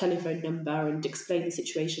telephone number and explained the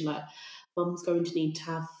situation, like mum's going to need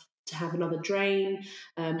to have another drain.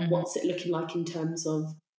 What's it looking like in terms of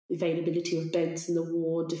availability of beds in the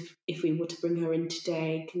ward if we were to bring her in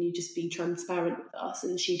today? Can you just be transparent with us?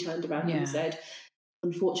 And she turned around and said,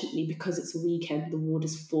 unfortunately, because it's a weekend, the ward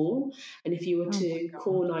is full, and if you were to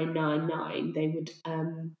call 999, they would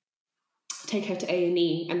take her to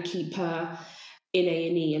A&E and keep her in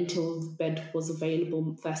A&E until the bed was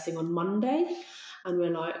available first thing on Monday. And we're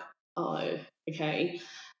like, oh, okay.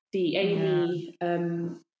 The A&E,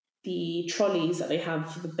 the trolleys that they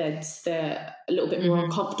have for the beds, they're a little bit more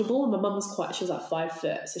uncomfortable. My mum was she was like 5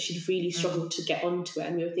 foot, so she'd really struggled to get onto it.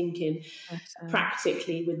 And we were thinking,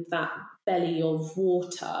 practically, with that belly of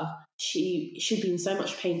water, she should be in so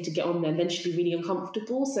much pain to get on there, and then she'd be really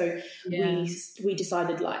uncomfortable. So we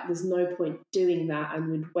decided, like, there's no point doing that,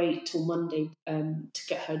 and we'd wait till Monday to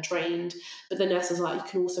get her drained. But the nurse was like, you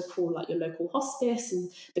can also call like your local hospice, and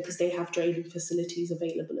because they have draining facilities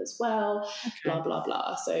available as well, blah blah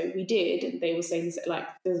blah. So we did, and they were saying like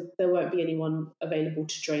there won't be anyone available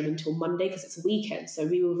to drain until Monday because it's a weekend. So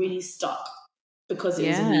we were really stuck because it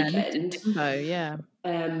was a weekend.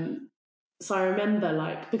 So I remember,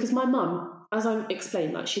 like, because my mum, as I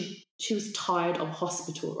explained, like she was tired of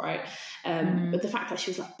hospital, right? But the fact that she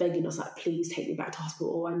was like begging us, like, please take me back to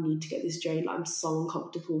hospital, I need to get this drained, like, I'm so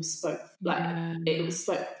uncomfortable, it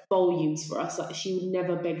spoke volumes for us. Like, she would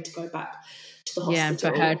never beg to go back to the hospital. Yeah, and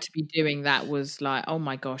for her to be doing that was like, oh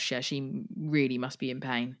my gosh, she really must be in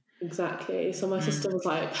pain. Exactly. So my sister was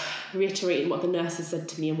like reiterating what the nurses said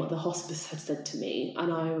to me and what the hospice had said to me,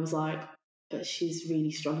 and I was like, but she's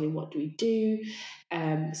really struggling, what do we do?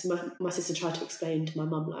 So my sister tried to explain to my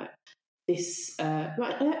mum, like, this,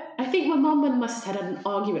 I think my mum and my sister had an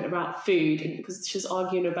argument about food, and because she was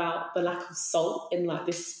arguing about the lack of salt in like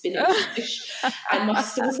this spinach dish, and my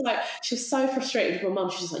sister was like, she was so frustrated with my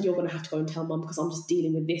mum. She was like, you're going to have to go and tell mum because I'm just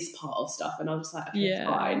dealing with this part of stuff. And I was like, okay,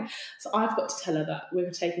 fine. So I've got to tell her that we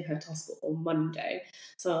were taking her to hospital on Monday.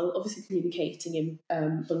 So I was obviously communicating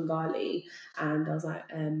in Bengali, and I was like,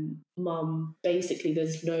 mum, basically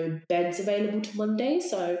there's no beds available to Monday,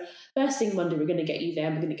 so first thing Monday we're going to get you there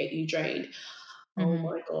and we're going to get you drained. Oh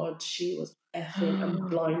my God, she was effing and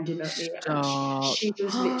blinding at me. She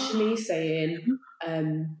was literally saying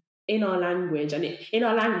in our language, and in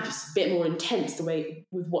our language it's a bit more intense the way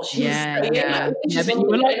with what she was saying. But you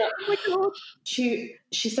were like, oh my God.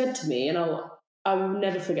 She said to me, and I will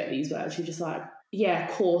never forget these words, she was just like, yeah,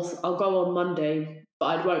 of course, I'll go on Monday, but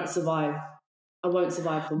I won't survive. I won't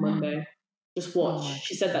survive for Monday. Just watch.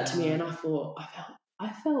 She said that to me, and I thought, I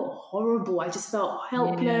felt horrible. I just felt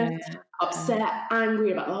helpless, upset,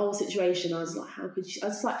 angry about the whole situation. I was like, how could she? I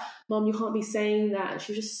was like, Mum, you can't be saying that. And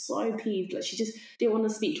she was just so peeved. Like, she just didn't want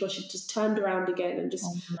to speak to us. She just turned around again and just,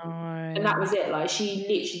 and that was it. Like, she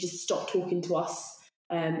literally just stopped talking to us.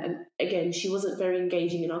 And again, she wasn't very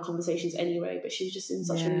engaging in our conversations anyway, but she was just in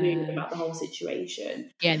such a mood about the whole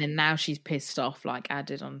situation. Yeah, and then now she's pissed off, like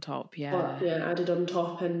added on top. Added on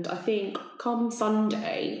top. And I think come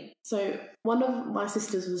Sunday, so one of my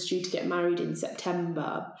sisters was due to get married in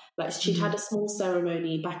September. Like she'd had a small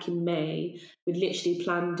ceremony back in May. We'd literally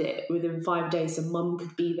planned it within 5 days, so Mum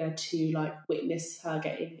could be there to like witness her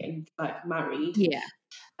getting like married. Yeah.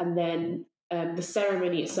 And then the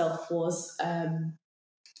ceremony itself was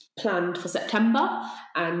planned for September,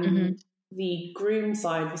 and the groom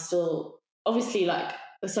side was still, obviously, like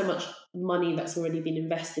there's so much money that's already been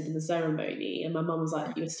invested in the ceremony, and my mum was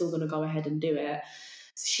like, you're still going to go ahead and do it.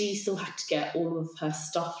 So she still had to get all of her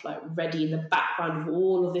stuff like ready in the background of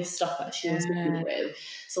all of this stuff that she was living with.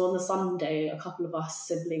 So on the Sunday, a couple of us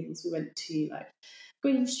siblings, we went to like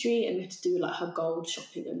Green Street and we had to do like her gold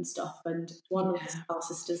shopping and stuff. And one of our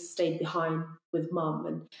sisters stayed behind with Mum,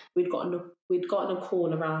 and we'd gotten a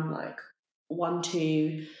call around like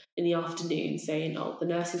 1-2 in the afternoon saying, oh, the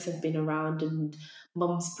nurses have been around and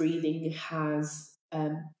Mum's breathing has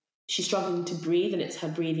she's struggling to breathe, and her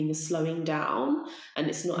breathing is slowing down and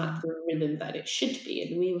it's not at the rhythm that it should be.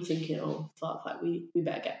 And we were thinking, oh fuck, like we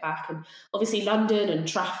better get back. And obviously London and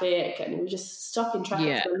traffic, and we were just stuck in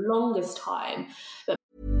traffic for the longest time. But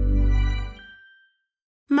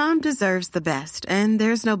Mom deserves the best, and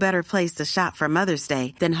there's no better place to shop for Mother's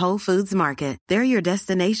Day than Whole Foods Market. They're your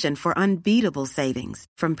destination for unbeatable savings,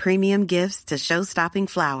 from premium gifts to show-stopping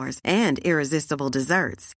flowers and irresistible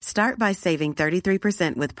desserts. Start by saving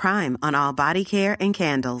 33% with Prime on all body care and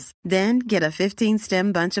candles. Then get a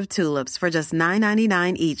 15-stem bunch of tulips for just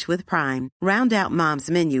 $9.99 each with Prime. Round out Mom's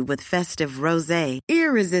menu with festive rosé,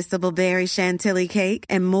 irresistible berry chantilly cake,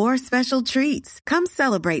 and more special treats. Come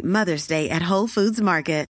celebrate Mother's Day at Whole Foods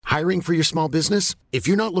Market. Hiring for your small business? If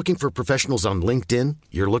you're not looking for professionals on LinkedIn,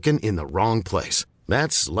 you're looking in the wrong place.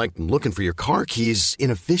 That's like looking for your car keys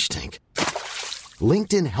in a fish tank.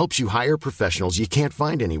 LinkedIn helps you hire professionals you can't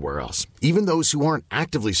find anywhere else, even those who aren't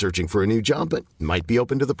actively searching for a new job but might be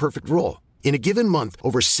open to the perfect role. In a given month,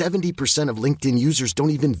 over 70% of LinkedIn users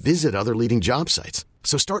don't even visit other leading job sites.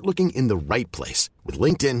 So start looking in the right place. With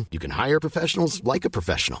LinkedIn, you can hire professionals like a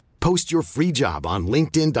professional. Post your free job on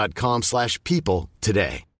linkedin.com/people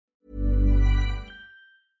today.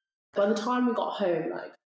 By the time we got home,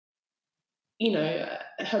 like, you know,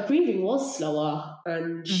 her breathing was slower,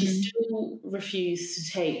 and she still refused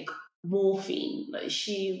to take morphine. Like,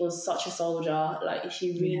 she was such a soldier. Like,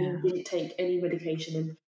 she really didn't take any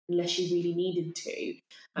medication unless she really needed to.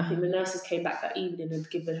 I think the nurses came back that evening and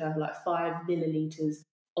given her like 5 milliliters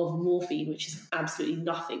of morphine, which is absolutely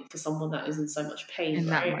nothing for someone that is in so much pain. In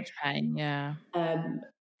that much pain, yeah.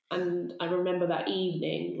 And I remember that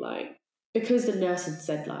evening, like, because the nurse had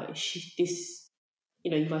said, like,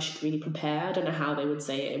 you guys should really prepare. I don't know how they would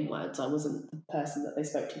say it in words. I wasn't the person that they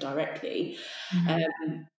spoke to directly.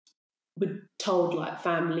 We told, like,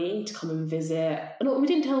 family to come and visit. No, we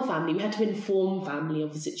didn't tell family. We had to inform family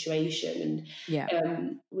of the situation.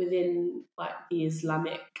 And within, like, the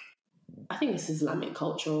Islamic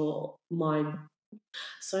culture,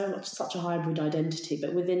 such a hybrid identity,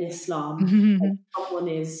 but within Islam, if someone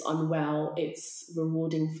is unwell, it's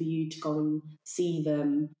rewarding for you to go and see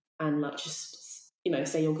them and, like, just, you know,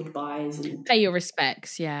 say your goodbyes and pay your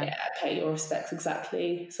respects. Pay your respects,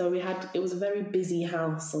 exactly. So it was a very busy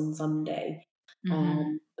house on Sunday,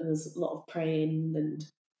 and there was a lot of praying, and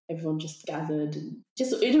everyone just gathered, and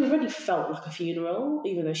it already felt like a funeral,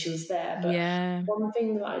 even though she was there. But one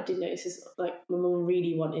thing that I did notice is, like, my mum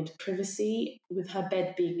really wanted privacy. With her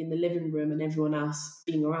bed being in the living room and everyone else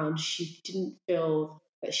being around, she didn't feel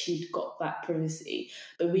that she'd got that privacy.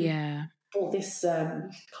 But we bought this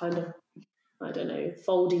kind of, I don't know,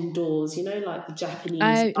 folding doors, you know, like the Japanese.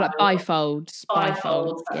 Oh, like bifolds.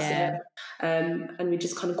 Bifolds, that's it. And we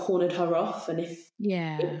just kind of cornered her off. And if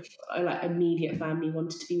like immediate family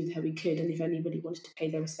wanted to be with her, we could. And if anybody wanted to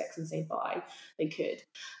pay their respects and say bye, they could.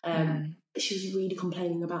 She was really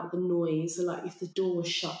complaining about the noise. So, like, if the door was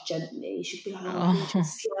shut gently, she'd be like, oh, you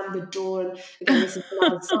just slam the door. And again, this is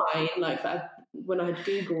another sign, like, that when I had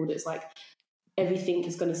Googled, it's like, everything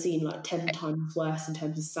is going to seem like 10 times worse in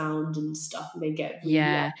terms of sound and stuff. And they get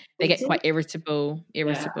really they get quite irritable.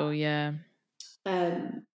 And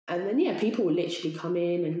then people will literally come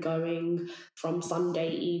in and going from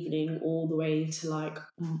Sunday evening all the way to like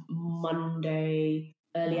Monday,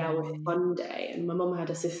 early hours of Monday. And my mum had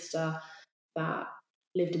a sister that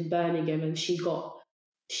lived in Birmingham, and she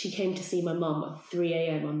came to see my mum at 3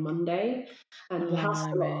 a.m. on Monday, and the house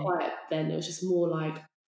was a lot quiet then. It was just more like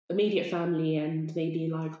immediate family and maybe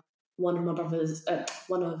like one of my brothers,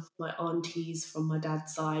 one of my aunties from my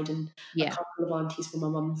dad's side, and a couple of aunties from my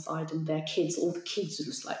mum's side, and their kids. All the kids were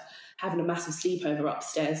just like having a massive sleepover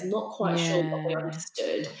upstairs. Not quite sure what they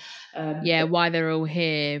understood. Why they're all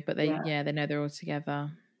here, but they know they're all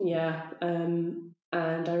together. Yeah, and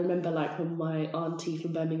I remember like when my auntie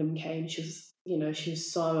from Birmingham came, she was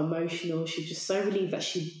so emotional. She was just so relieved that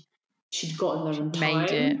she'd gotten there in time.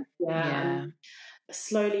 Made it. And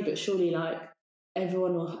slowly but surely, like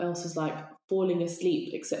everyone else was like falling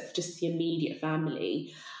asleep except for just the immediate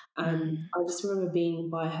family. And I just remember being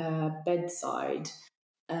by her bedside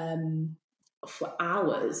for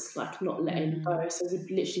hours, like not letting go. So we'd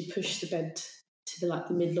literally push the bed to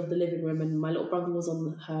the middle of the living room, and my little brother was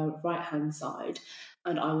on her right hand side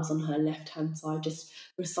and I was on her left hand side, just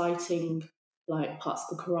reciting like parts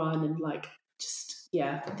of the Quran and like just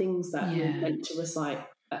things that you're meant to recite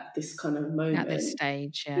at this kind of moment, at this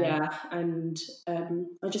stage. And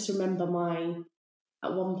I just remember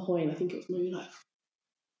at one point, I think it was maybe like,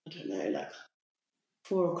 I don't know, like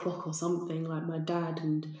 4 o'clock or something, like my dad,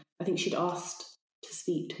 and I think she'd asked to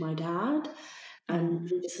speak to my dad, and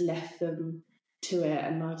we just left them to it,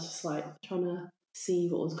 and I was just like trying to see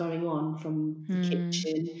what was going on from the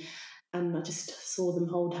kitchen, and I just saw them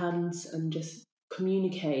hold hands and just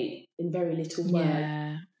communicate in very little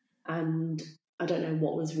words, and I don't know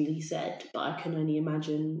what was really said, but I can only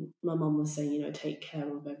imagine my mum was saying, take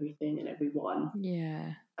care of everything and everyone.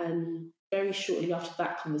 And very shortly after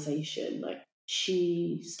that conversation, like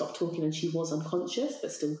she stopped talking and she was unconscious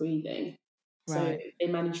but still breathing. So they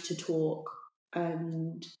managed to talk,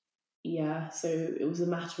 and so it was a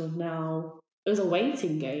matter of now, it was a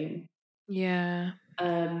waiting game.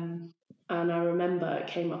 And I remember it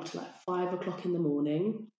came up to like 5 o'clock in the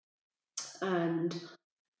morning, and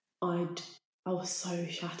I was so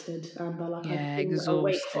shattered, Amber. Like I'd been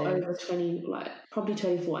awake for over probably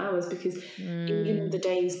 24 hours, because even the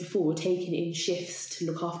days before were taking in shifts to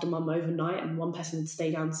look after mum overnight, and one person would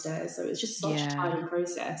stay downstairs. So it's just such a tiring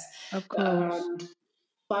process. Of course. But around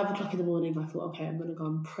 5 o'clock in the morning, I thought, okay, I'm going to go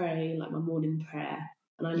and pray, like my morning prayer.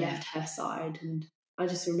 And I left her side, and I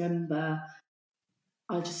just remember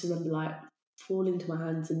like falling to my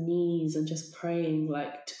hands and knees and just praying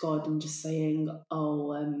like to God and just saying,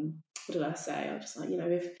 what did I say? I was just like,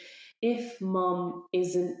 if mum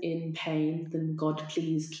isn't in pain, then God,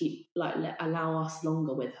 please allow us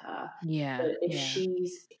longer with her. But if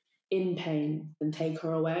she's in pain, then take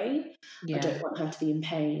her away. I don't want her to be in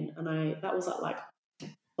pain. And that was at like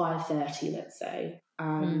 5:30, let's say,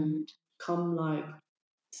 and come like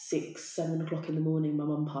 6-7 o'clock in the morning, my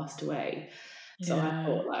mum passed away. So I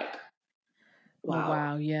thought like,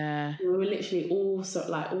 wow. We were literally all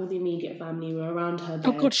all the immediate family were around her bed.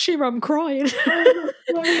 Oh God, Shira, I'm crying. It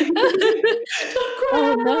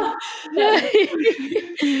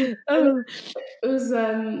was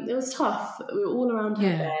tough. We were all around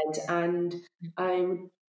her bed, and I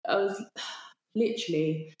was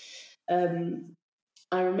literally.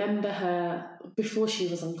 I remember her, before she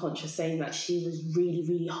was unconscious, saying that she was really,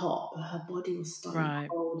 really hot, but her body was starting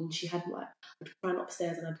cold, and she had I'd ran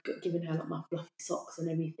upstairs and I'd given her like my fluffy socks and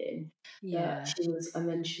everything. Her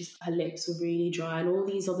lips were really dry and all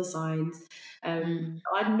these other signs.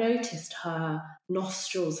 I'd noticed her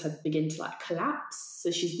nostrils had begun to like collapse,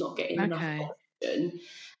 so she's not getting enough oxygen.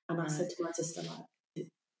 And I said to my sister,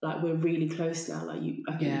 like we're really close now. Like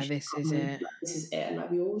this is it. This is it. And like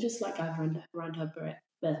we all just like gathered around her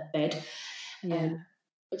bed, and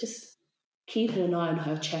just keeping an eye on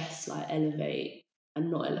her chest, like elevate and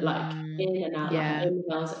not like in and out, like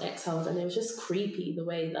inhales and exhales. And it was just creepy the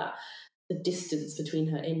way that the distance between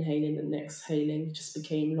her inhaling and exhaling just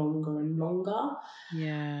became longer and longer.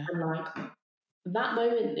 And like that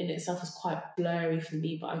moment in itself was quite blurry for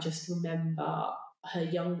me, but I just remember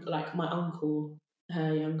my uncle,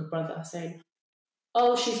 her younger brother, saying,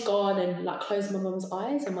 "Oh, she's gone," and like closed my mum's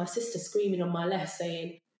eyes, and my sister screaming on my left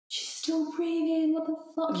saying, "She's still breathing, what the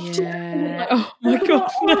fuck?" Oh my God.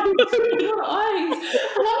 Her eyes.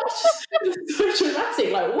 And I was just so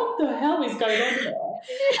dramatic, like what the hell is going on there?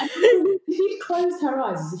 And she'd closed her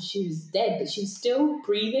eyes as if she was dead, but she was still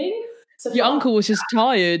breathing. So your uncle was just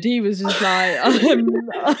tired. He was just like,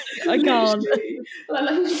 I can't. Like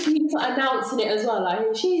he was just announcing it as well,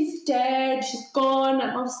 like she's dead, she's gone,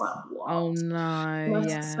 and I was like, what? Oh no! My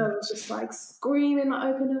sister was just like screaming,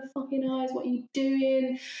 like open her fucking eyes, what are you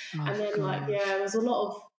doing? And then it was a lot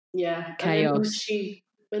of chaos. And then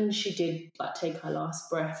when she did like take her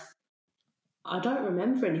last breath, I don't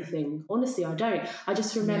remember anything. Honestly, I don't. I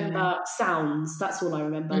just remember sounds. That's all I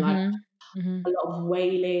remember. A lot of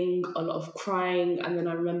wailing, a lot of crying, and then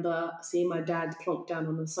I remember seeing my dad plonk down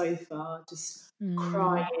on the sofa, just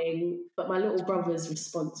crying. But my little brother's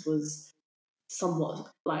response was somewhat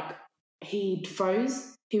like he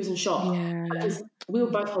froze. He was in shock because we were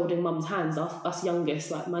both holding mum's hands, us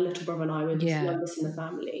youngest, like my little brother and I were the youngest in the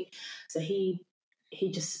family. So he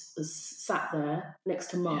just was sat there next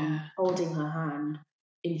to mum, holding her hand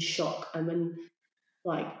in shock. And when,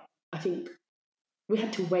 like, I think we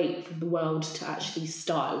had to wait for the world to actually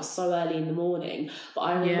start. It was so early in the morning. But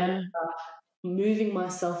I remember moving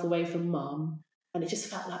myself away from mum, and it just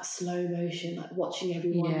felt like slow motion, like watching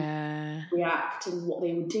everyone react and what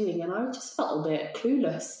they were doing. And I just felt a bit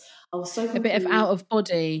clueless. I was so confused. A bit of out of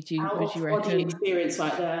body, would you reckon? Body experience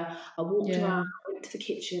right there. I walked around, I went to the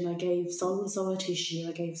kitchen, I gave so-and-so a tissue,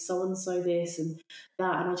 I gave so-and-so this and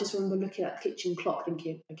that. And I just remember looking at the kitchen clock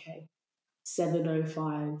thinking, okay,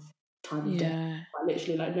 7:05, time of death. Like,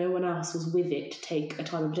 literally, like, no one else was with it to take a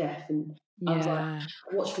time of death. And I was like, I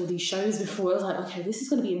watched all these shows before. I was like, okay, this is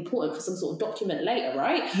going to be important for some sort of document later,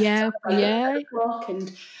 right? Yeah, so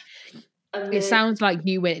and it sounds like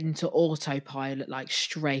you went into autopilot like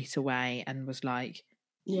straight away and was like,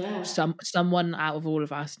 someone out of all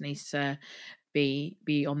of us needs to be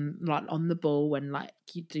on the ball and like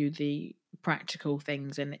you do the practical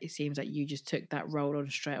things. And it seems like you just took that role on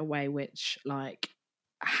straight away, which, like,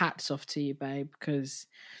 hats off to you, babe, because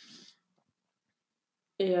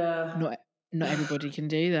not everybody can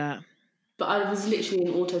do that. But I was literally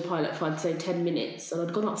in autopilot for, I'd say, 10 minutes, and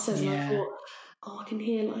I'd gone upstairs and I thought, I can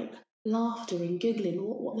hear like laughter and giggling.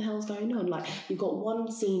 What the hell's going on? Like, you've got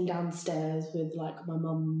one scene downstairs with like my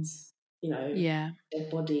mum's, dead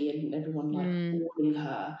body and everyone like mourning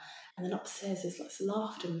her, and then upstairs there's like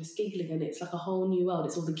laughter and there's giggling, and it's like a whole new world.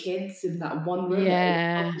 It's all the kids in that one room.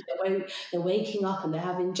 They're waking up and they're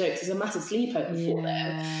having jokes. There's a massive sleepover for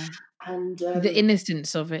them. And the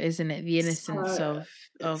innocence of it, isn't it? The innocence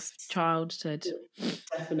of childhood.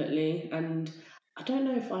 Definitely. And I don't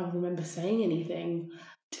know if I remember saying anything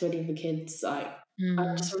to any of the kids. Like,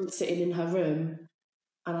 I just remember sitting in her room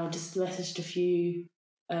and I just messaged a few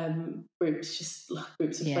groups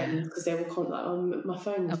of friends, because they were like, my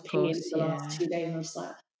phone was pinging for the last 2 days, and I was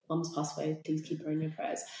like, mum's passed away, please keep her in your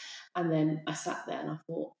prayers. And then I sat there and I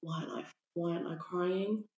thought, why aren't I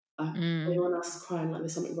crying? Everyone else is crying, like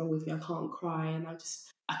there's something wrong with me, I can't cry. And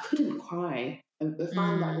I couldn't cry. I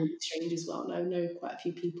found that really strange as well. And I know quite a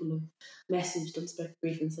few people have messaged on Spoken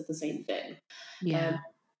Grief and said the same thing. And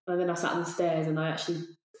then I sat on the stairs and I actually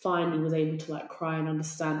finally was able to like cry and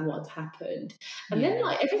understand what had happened. And then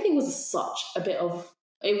like everything was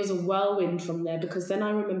it was a whirlwind from there, because then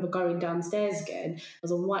I remember going downstairs again. There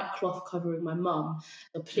was a white cloth covering my mum.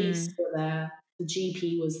 The police were there. The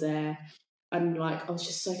GP was there. And like, I was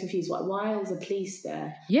just so confused. Like, why is the police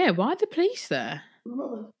there? Yeah, why are the police there?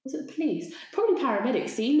 Was it the police? Probably paramedics.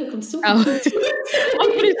 See, look, I'm still. I'm going to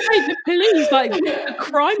say the police. Like, a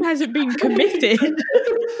crime hasn't been committed.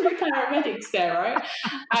 Paramedics there, right?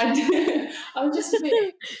 And I was just a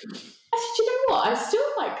bit. Actually, do you know what? I'm still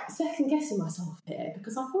like second guessing myself here,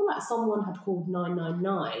 because I feel like someone had called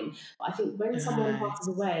 999. But I think when someone passes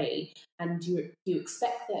away and you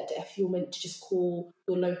expect their death, you're meant to just call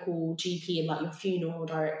your local GP and like your funeral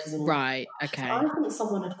directors and all. Right. Okay. So I think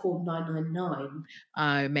someone had called 999.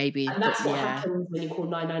 Oh, maybe. And that's what happens when you call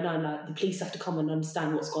 999. Like, the police have to come and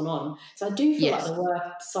understand what's gone on. So I do feel like there were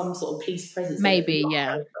some sort of police presence. Maybe,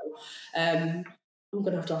 yeah. I'm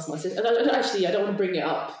going to have to ask my sister. Actually, I don't want to bring it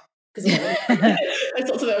up, because I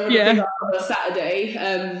sort of on a Saturday.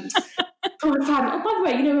 From a fan. Oh, by the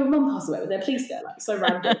way, you know, when mum passed away, with their police there, like, so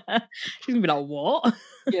random. She's gonna be like, what?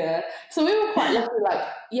 Yeah. So we were quite lucky. Like,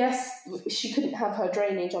 yes, she couldn't have her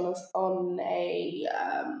drainage on a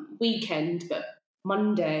weekend, but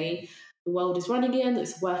Monday the world is running again.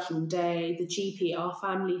 It's a working day. The GP, our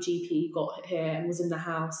family GP, got here and was in the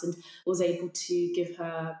house and was able to give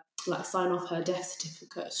her, like, sign off her death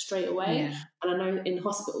certificate straight away. Yeah. And I know in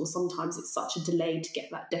hospitals sometimes it's such a delay to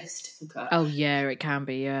get that death certificate. Oh yeah, it can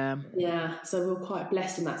be. Yeah, so we're quite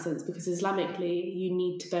blessed in that sense, because Islamically you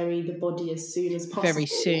need to bury the body as soon as possible. Very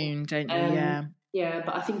soon, don't you? Yeah,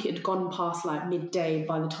 but I think it had gone past like midday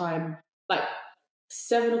by the time, like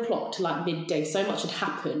 7 o'clock to like midday. So much had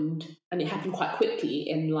happened, and it happened quite quickly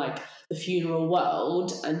in like the funeral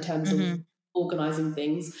world in terms of organising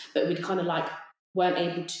things, but we'd kind of like weren't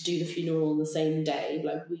able to do the funeral on the same day.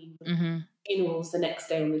 Like, we funerals the next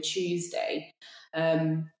day on the Tuesday.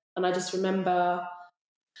 And I just remember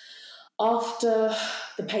after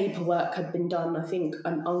the paperwork had been done, I think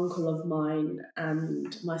an uncle of mine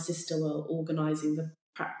and my sister were organising the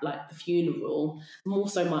funeral, more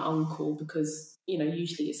so my uncle, because, you know,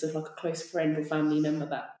 usually it's sort of like a close friend or family member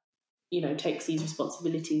that, you know, takes these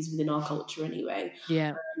responsibilities within our culture anyway.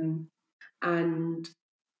 Yeah. and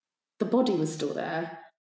the body was still there.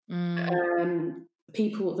 There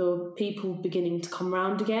were people beginning to come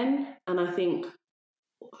round again, and I think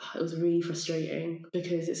it was really frustrating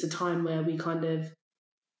because it's a time where we kind of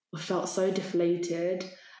felt so deflated,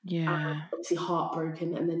 and obviously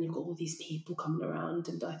heartbroken, and then you've got all these people coming around,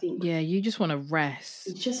 and I think you just want to rest.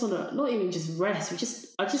 You just want to not even just rest.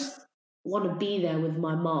 I just want to be there with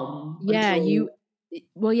my mum.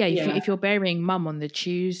 If you're burying mum on the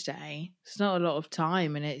Tuesday, it's not a lot of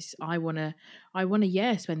time, and it's I wanna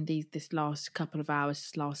spend this last couple of hours,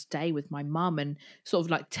 this last day with my mum, and sort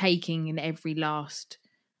of like taking in every last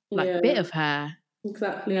bit of her.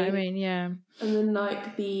 Exactly. You know what I mean? Yeah. And then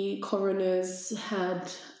like the coroners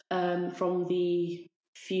had from the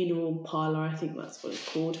funeral parlour, I think that's what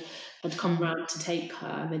it's called, had come round to take her,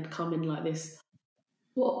 and they'd come in like this.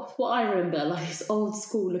 What I remember, like this old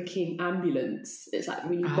school looking ambulance. It's like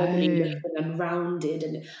really bobbly looking and rounded,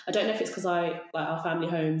 and I don't know if it's because our family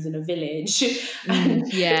home's in a village, and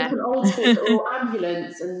it's like an old school little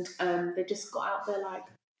ambulance, and they just got out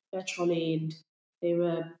their trolley, and they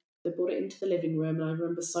brought it into the living room, and I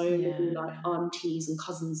remember so many like aunties and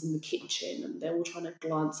cousins in the kitchen, and they're all trying to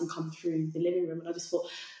glance and come through the living room, and I just thought,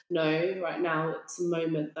 no, right now it's a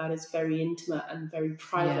moment that is very intimate and very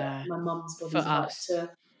private. Yeah. My mum's body's about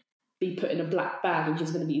to be put in a black bag, and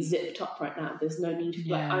she's going to be zipped up right now. There's no need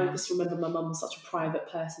for I just remember my mum was such a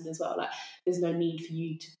private person as well. Like, there's no need for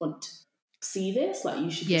you to want to see this. Like,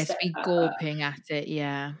 you should just be gawping at it.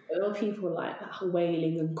 Yeah, a lot of people were like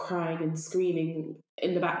wailing and crying and screaming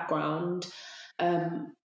in the background.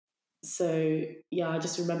 So yeah, I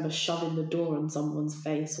just remember shoving the door on someone's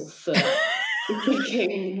face or foot.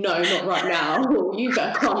 Thinking, no, not right now. You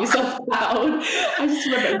better calm yourself down. I just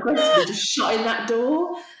remember aggressively just shutting that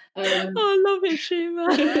door. I love it,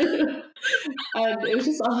 Shuma. It was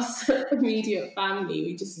just us immediate family.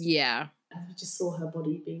 We just saw her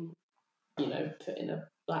body being, put in a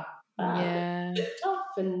black bag, zipped up,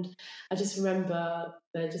 and I just remember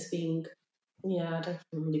there just being, I don't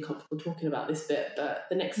feel really comfortable talking about this bit, but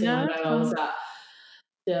the next thing I know, I was at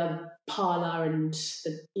the parlour and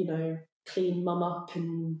clean mum up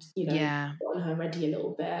and gotten her ready a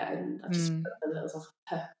little bit, and I just remember that was like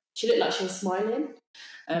her. She looked like she was smiling,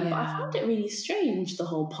 but I found it really strange, the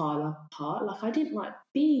whole parlour part. Like, I didn't like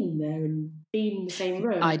being there and being in the same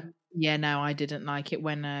room. I didn't like it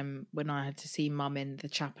when I had to see mum in the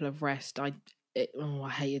chapel of rest. I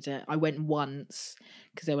hated it. I went once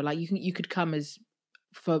because they were like, you could come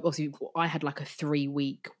obviously I had like a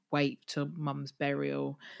 3-week wait to mum's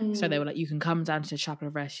burial, so they were like, you can come down to the chapel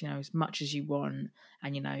of rest, as much as you want,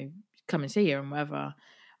 and come and see her and whatever.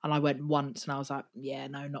 And I went once, and I was like, yeah,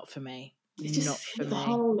 no, not for me. It's just, not for the me.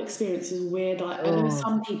 whole experience is weird. Like, I know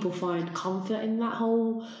some people find comfort in that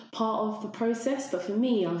whole part of the process, but for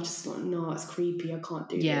me, I was just like, no, it's creepy. I can't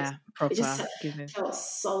do this. Proper. It just felt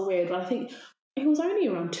so weird. But I think it was only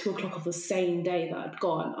around 2:00 of the same day that I'd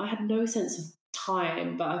gone. I had no sense of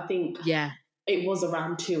time, but I think it was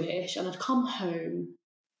around 2-ish, and I'd come home,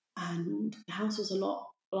 and the house was a lot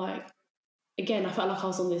like. Again, I felt like I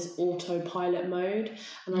was on this autopilot mode,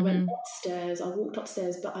 and I went upstairs. I walked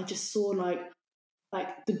upstairs, but I just saw like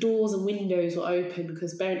the doors and windows were open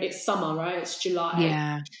because it's summer, right? It's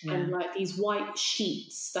July, and like these white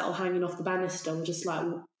sheets that were hanging off the banister were just like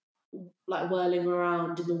whirling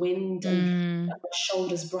around in the wind, and my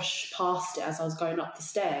shoulders brushed past it as I was going up the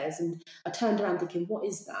stairs, and I turned around thinking, what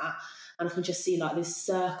is that? And I could just see like this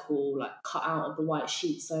circle like cut out of the white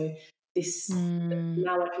sheet. So this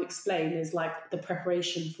now I can explain is like the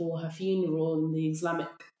preparation for her funeral and the Islamic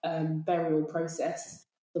burial process,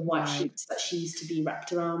 the white sheets that she used to be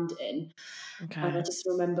wrapped around in. And I just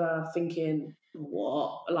remember thinking,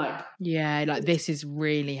 what? This is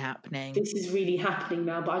really happening. This is really happening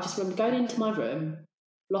now. But I just remember going into my room,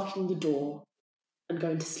 locking the door, and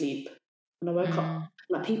going to sleep. And I woke up,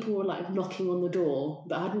 like people were like knocking on the door,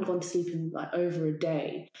 but I hadn't gone to sleep in like over a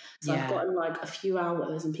day. So I'd gotten like a few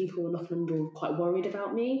hours, and people were knocking on the door quite worried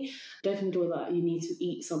about me. I'd open the door like, you need to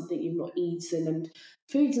eat something you've not eaten, and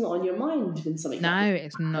food's not on your mind when something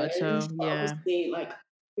it's not at all. But obviously, like,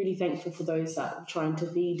 really thankful for those that were trying to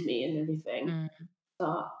feed me and everything.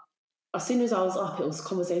 But as soon as I was up, it was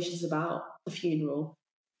conversations about the funeral.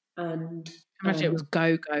 And I imagine it was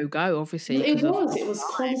go, go, go, obviously. It was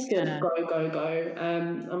constant go, go, go.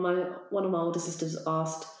 And one of my older sisters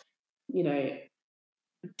asked,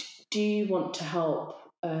 do you want to help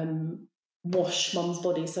wash mum's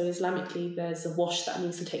body? So Islamically, there's a wash that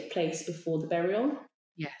needs to take place before the burial.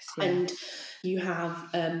 Yes. And you have,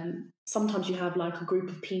 sometimes you have like a group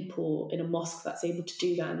of people in a mosque that's able to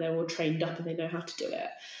do that, and they're all trained up and they know how to do it.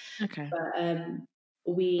 Okay. But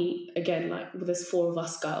we, again, like, there's 4 of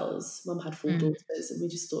us girls. Mum had 4 daughters, and we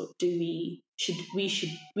just thought, we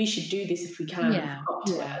should do this if we can. Yeah, Up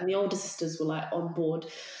to it. yeah. And the older sisters were like on board,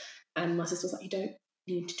 and my sister was like, you don't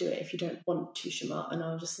need to do it if you don't want to, Shuma. And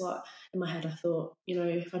I was just like, in my head I thought,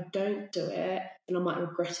 if I don't do it, then I might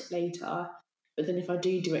regret it later. But then if I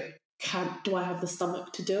do it, do I have the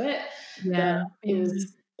stomach to do it? Yeah, But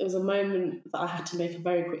it was a moment that I had to make a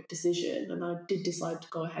very quick decision, and I did decide to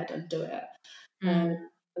go ahead and do it. And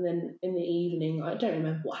then in the evening, I don't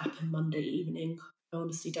remember what happened Monday evening. I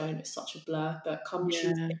honestly don't. It's such a blur. But come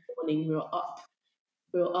Tuesday morning, we were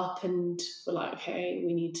up and we're like, okay,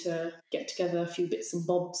 we need to get together a few bits and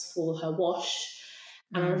bobs for her wash.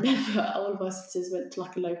 And I remember all of our sisters went to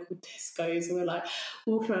like a local Tesco's, and we're like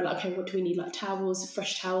walking around like, okay, what do we need? Like towels,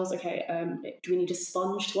 fresh towels. Okay, do we need a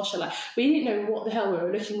sponge to wash her? Like, we didn't know what the hell we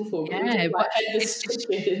were looking for. But we were just, like, headless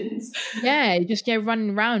chickens. Yeah, just running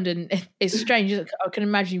around, and it's strange. I can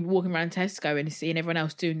imagine walking around Tesco and seeing everyone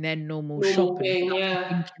else doing their normal shopping.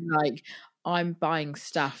 Thinking, like, I'm buying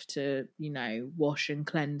stuff to, wash and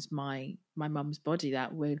cleanse my mum's body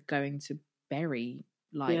that we're going to bury,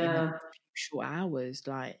 like, in a few short hours,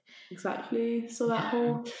 like. Exactly. So that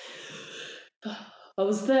whole, I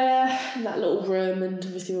was there in that little room, and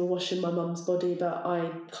obviously we're washing my mum's body, but I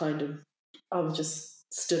was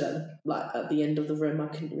just stood at the end of the room. I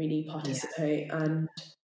couldn't really participate, and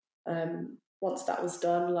once that was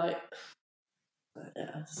done, like,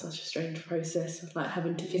 it's such a strange process, like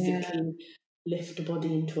having to physically lift a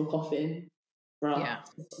body into a coffin.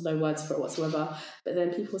 No words for it whatsoever. But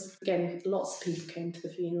then lots of people came to the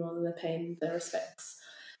funeral, and they're paying their respects.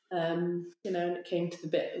 And it came to the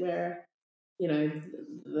bit where,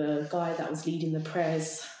 the guy that was leading the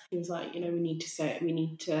prayers, he was like, we need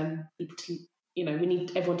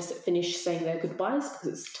everyone to finish saying their goodbyes because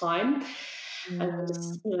it's time. And we're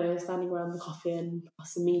just, standing around the coffin,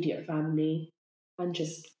 us immediate family, and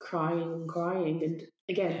just crying. And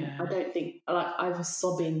again, I don't think, like, I was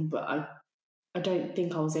sobbing, but I don't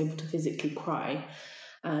think I was able to physically cry.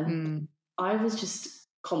 And I was just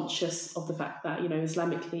conscious of the fact that,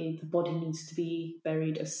 Islamically, the body needs to be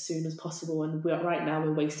buried as soon as possible. And right now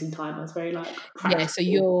we're wasting time. I was very like, practical.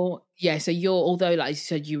 So you're, although, like you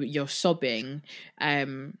said, you're sobbing,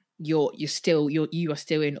 you are still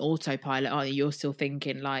in autopilot, aren't you? You're still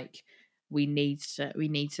thinking, like, we need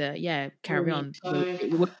to carry on.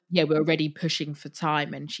 We're already pushing for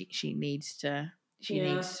time, and she needs to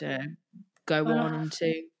go on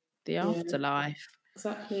into the afterlife.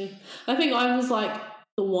 Exactly. I think I was like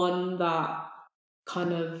the one that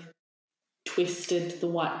kind of twisted the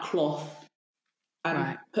white cloth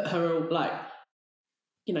and put her, like,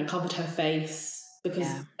 covered her face, because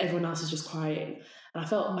everyone else was just crying. And I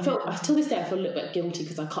felt till this day I feel a little bit guilty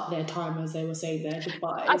because I cut their time as they were saying their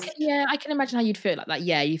goodbyes. I can imagine how you'd feel like that.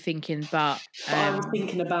 Yeah, you're thinking, but I was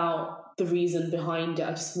thinking about the reason behind it.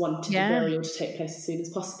 I just wanted the burial to take place as soon as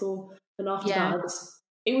possible. And after that,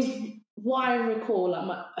 it was what I recall.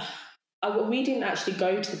 Like, we didn't actually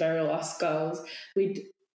go to the burial, us girls. We'd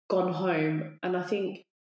gone home, and I think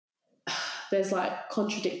there's like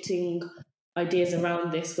contradicting ideas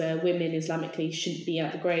around this, where women Islamically shouldn't be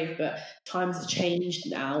at the grave, but times have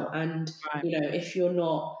changed now, and if you're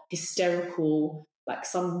not hysterical, like,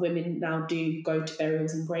 some women now do go to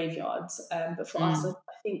burials in graveyards, but for us, I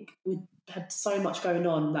think we had so much going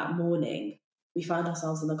on that morning. We found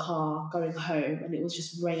ourselves in the car going home, and it was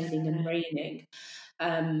just raining and raining.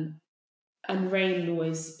 And rain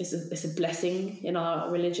always is a blessing in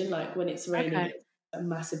our religion. Like, when it's raining, it's a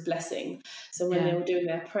massive blessing. So when they were doing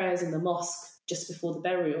their prayers in the mosque just before the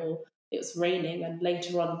burial, it was raining. And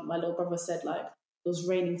later on, my little brother said, like, it was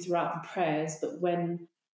raining throughout the prayers, but when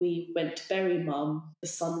we went to bury Mum, the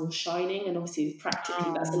sun was shining, and obviously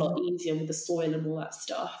practically that's a lot easier with the soil and all that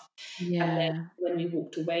stuff. And then when we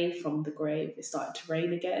walked away from the grave, it started to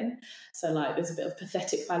rain again. So, like, there's a bit of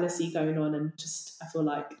pathetic fallacy going on, and just, I feel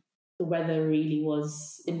like the weather really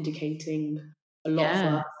was indicating a lot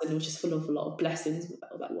for us, and it was just full of a lot of blessings.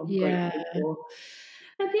 That one great people.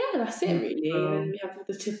 And that's it really. And then we have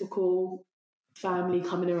the typical family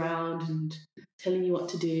coming around and telling you what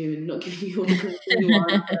to do and not giving you all the good you want.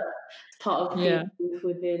 But it's part of being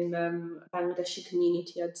within Bangladeshi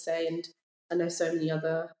community, I'd say. And I know so many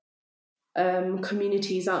other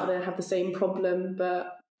communities out there have the same problem,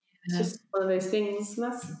 but it's just one of those things.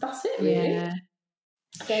 And that's it really.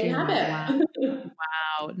 There you have it.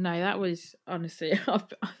 Wow. No, that was, honestly,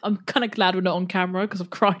 I'm kind of glad we're not on camera, because I've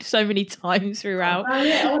cried so many times throughout.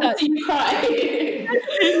 I want to see you cry.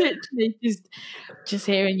 Literally, just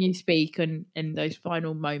hearing you speak and in those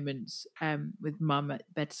final moments with Mum at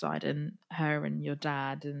bedside, and her and your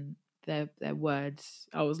dad, and their words,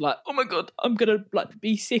 I was like, oh my God, I'm gonna like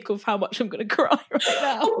be sick of how much I'm gonna cry right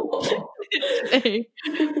now.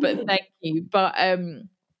 But thank you. But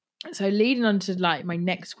so leading on to like my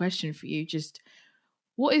next question for you, just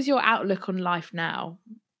what is your outlook on life now?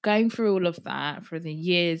 Going through all of that, for the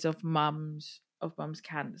years of mum's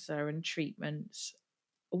cancer and treatments,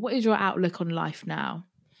 what is your outlook on life now?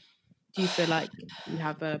 Do you feel like you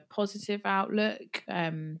have a positive outlook?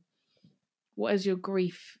 What has your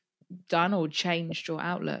grief done or changed your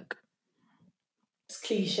outlook? It's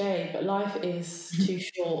cliche, but life is too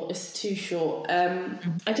short. It's too short.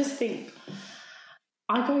 I just think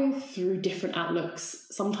I go through different outlooks.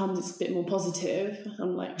 Sometimes it's a bit more positive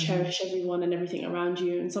and like cherish everyone and everything around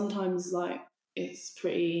you. And sometimes like it's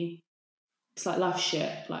like life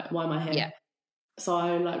shit. Like, why am I here? Yeah. So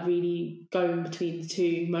I like really go in between the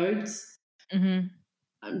two modes. I'm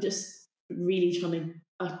just really trying to,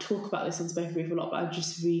 I talk about this on Spoken Grief a lot, but I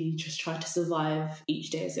just really just try to survive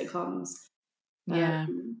each day as it comes. Yeah.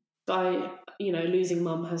 Losing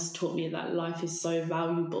mum has taught me that life is so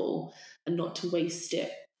valuable and not to waste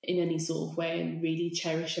it in any sort of way, and really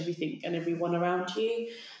cherish everything and everyone around you.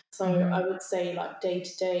 So I would say like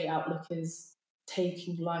day-to-day outlook is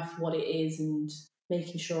taking life what it is and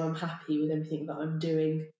making sure I'm happy with everything that I'm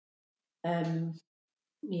doing.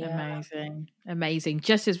 Amazing.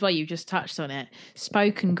 Just as well, you just touched on it.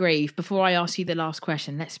 Spoken grief. Before I ask you the last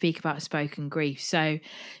question, let's speak about spoken grief. So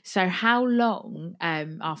how long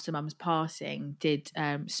after mum's passing did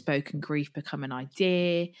spoken grief become an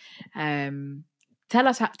idea? Tell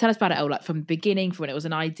us about it all, like from the beginning, from when it was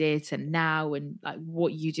an idea to now, and like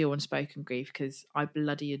what you do on spoken grief, because I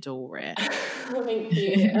bloody adore it. Thank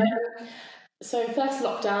you. So first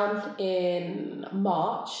lockdown in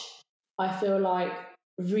March, I feel like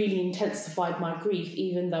really intensified my grief,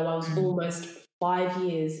 even though I was almost 5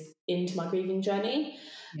 years into my grieving journey.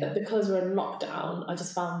 But because we're in lockdown, I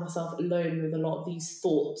just found myself alone with a lot of these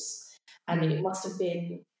thoughts. And it must have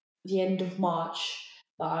been the end of March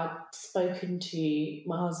that I'd spoken to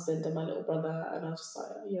my husband and my little brother, and I was just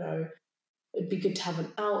like, it'd be good to have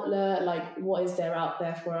an outlet. Like, what is there out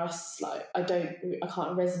there for us? Like, I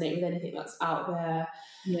can't resonate with anything that's out there.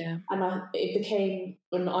 Yeah. And it became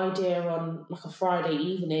an idea on like a Friday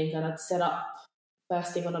evening, and I'd set up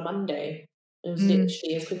first thing on a Monday. It was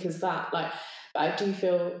literally as quick as that. Like, but I do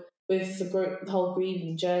feel with the whole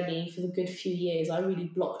grieving journey for the good few years, I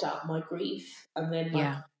really blocked out my grief. And then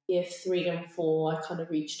like year 3 and 4, I kind of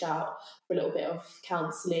reached out for a little bit of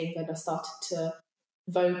counselling, and I started to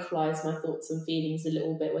vocalize my thoughts and feelings a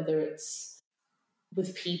little bit, whether it's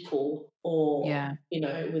with people or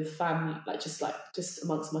with family, just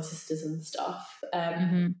amongst my sisters and stuff.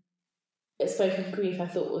 Spoken grief, I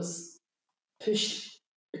thought, was pushed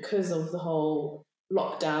because of the whole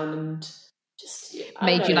lockdown, and just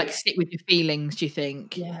made you like sit with your feelings, do you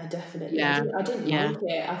think? Yeah, definitely. Yeah. I didn't like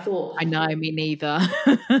it. I know, me neither.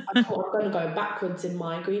 I thought I'm going to go backwards in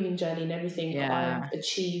my grieving journey, and everything I've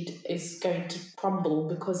achieved is going to crumble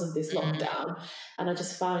because of this lockdown. And I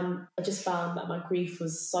just found that my grief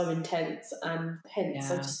was so intense, and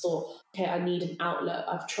hence I just thought, okay, I need an outlet.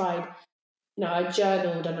 I've tried, I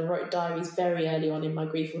journaled and I wrote diaries very early on in my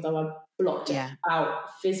grief, although I blocked it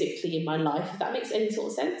out physically in my life, if that makes any sort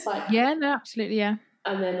of sense. Absolutely. And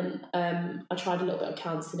then I tried a little bit of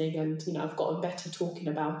counselling, and I've gotten better talking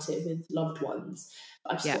about it with loved ones.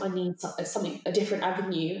 But I just thought I need a different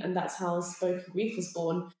avenue, and that's how Spoken Grief was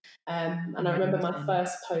born. And I remember my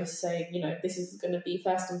first post saying, this is going to be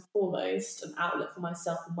first and foremost an outlet for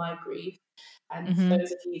myself and my grief. And for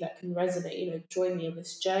those of you that can resonate, join me on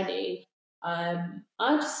this journey. I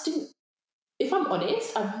just didn't. If I'm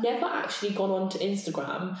honest, I've never actually gone onto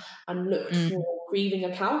Instagram and looked for grieving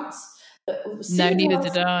accounts. But neither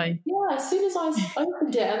did I. Yeah, as soon as I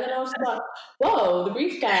opened it, and then I was like, whoa, the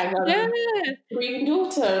grief gang, the grieving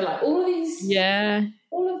daughter, like all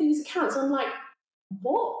of these accounts. I'm like,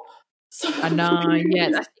 what? So I know,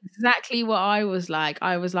 that's exactly what I was like.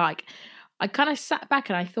 I kind of sat back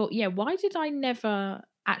and I thought, why did I never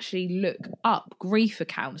actually look up grief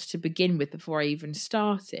accounts to begin with before I even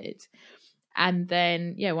started? And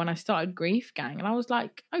then, when I started Grief Gang, and I was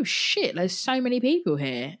like, oh shit, there's so many people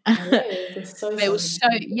here. It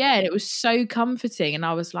was so comforting. And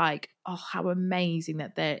I was like, oh, how amazing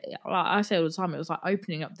that I say all the time, it was like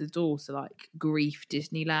opening up the door to like grief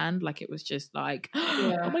Disneyland. Like, it was just like,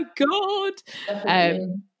 oh my God.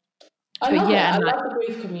 Definitely. I love the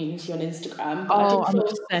grief community on Instagram. I'm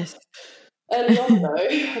obsessed. Early on though,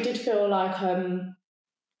 I did feel like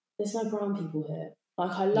there's no brown people here.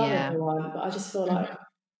 Like, I love everyone, but I just feel like,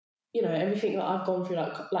 everything that I've gone through,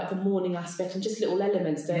 like the mourning aspect and just little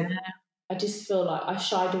elements, I just feel like I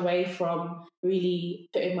shied away from really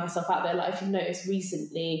putting myself out there. Like if you've noticed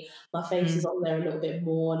recently, my face is on there a little bit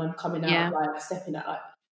more, and I'm coming out like stepping out like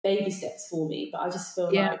baby steps for me. But I just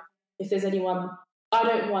feel like if there's anyone,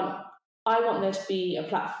 I want there to be a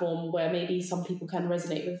platform where maybe some people can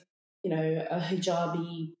resonate with, you know, a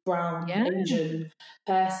hijabi, brown, Asian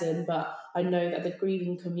person, but I know that the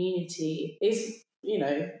grieving community is, you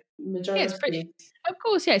know, majority. Of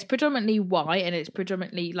course, it's predominantly white, and it's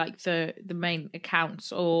predominantly like the main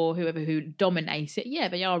accounts or whoever who dominates it. Yeah,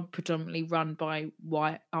 they are predominantly run by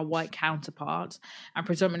our white counterparts, and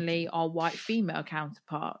predominantly our white female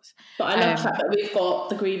counterparts. But I love the fact that we've got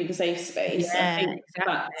the grieving safe space. Yeah, I think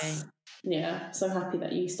that's, so happy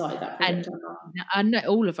that you started that project. And I know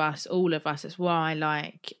all of us. That's why,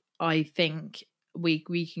 like, I think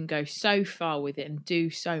we can go so far with it and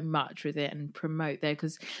do so much with it and promote there,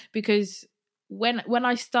 because when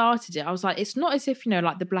I started it, I was like, it's not as if, you know,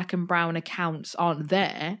 like the black and brown accounts aren't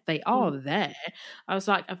there. They are there. I was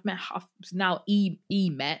like, I've now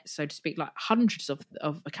met, so to speak, like hundreds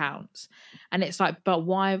of accounts, and it's like, but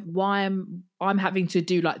why I'm having to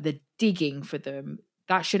do like the digging for them?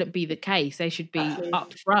 That shouldn't be the case. They should be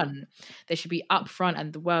upfront. They should be upfront,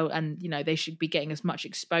 and you know, they should be getting as much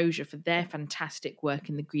exposure for their fantastic work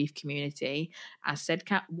in the grief community as said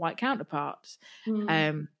white counterparts.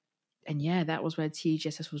 And yeah, that was where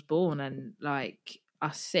TGSS was born. And like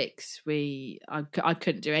us six, I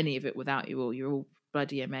couldn't do any of it without you all. You're all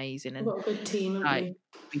bloody amazing. And we've got a good team, haven't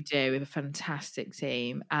we do. We have a fantastic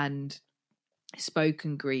team. And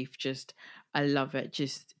Spoken Grief, just, I love it.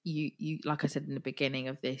 Just you like I said in the beginning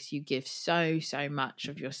of this, you give so much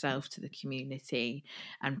of yourself to the community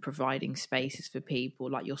and providing spaces for people,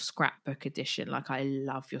 like your scrapbook edition. Like, I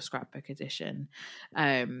love your scrapbook edition.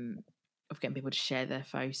 Of getting people to share their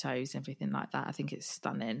photos, everything like that. I think it's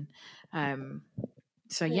stunning.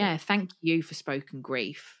 So yeah, thank you for Spoken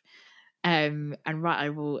Grief. And right, I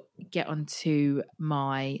will get on to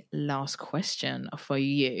my last question for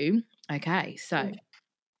you. Okay, so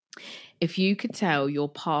if you could tell your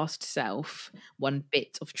past self one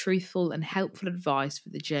bit of truthful and helpful advice for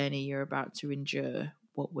the journey you're about to endure,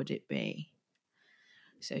 what would it be?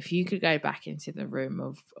 So if you could go back into the room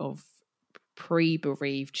of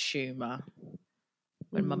pre-bereaved Shuma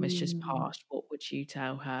when mum has just passed, what would you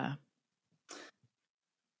tell her?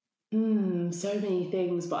 So many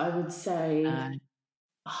things, but I would say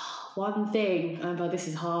one thing, but this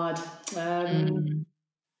is hard.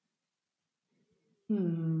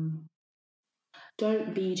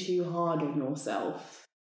 Don't be too hard on yourself.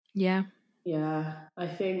 Yeah, I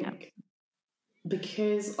think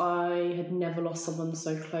because I had never lost someone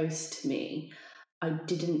so close to me, I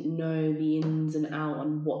didn't know the ins and outs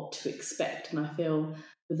on what to expect. And I feel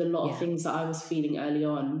with a lot of things that I was feeling early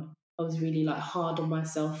on, I was really like hard on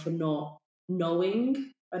myself for not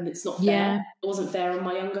knowing, and it's not fair. It wasn't fair on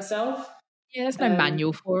my younger self. Yeah, there's no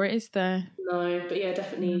manual for it, is there? No, but yeah,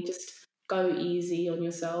 definitely just go easy on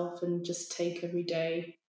yourself and just take every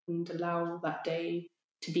day and allow that day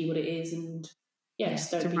to be what it is, and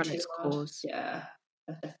just don't be too hard. Yeah,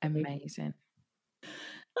 definitely. Amazing.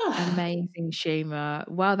 Amazing, Shuma.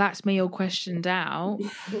 Well, that's me all questioned out.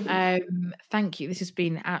 Thank you. This has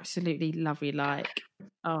been absolutely lovely. Like,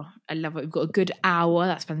 I love it. We've got a good hour.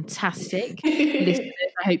 That's fantastic. Listeners,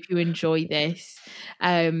 I hope you enjoy this.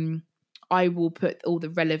 I will put all the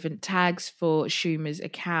relevant tags for Shuma's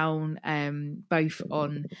account, both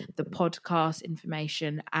on the podcast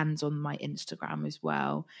information and on my Instagram as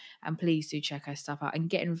well. And please do check her stuff out and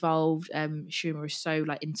get involved. Shuma is so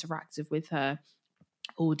like interactive with her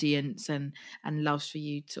audience and loves for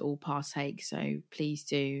you to all partake. So please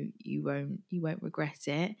do. You won't regret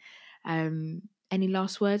it. Any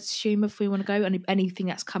last words, Shuma, if we want to go? Anything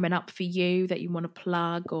that's coming up for you that you want to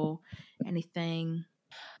plug or anything?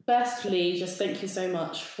 Firstly, just thank you so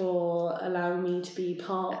much for allowing me to be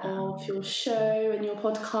part of your show and your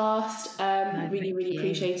podcast. Really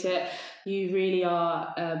appreciate it. You really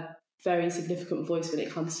are a very significant voice when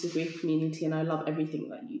it comes to the grief community, and I love everything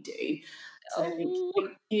that you do. So thank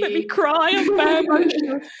you. Let me cry. I'm very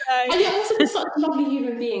emotional today. And you're also such a lovely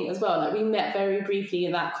human being as well. Like, we met very briefly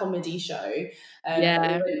in that comedy show that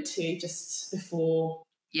we went to just before,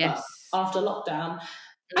 after lockdown.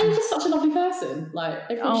 And you're just such a lovely person. Like,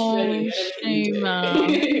 everyone should know you and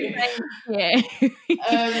everything you do. Thank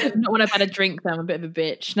you. Not when I've had a drink, though. I'm a bit of a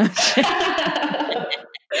bitch. No.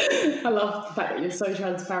 I love the fact that you're so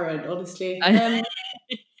transparent, honestly.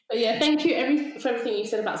 But yeah, thank you for everything you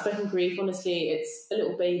said about Spoken Grief. Honestly, it's a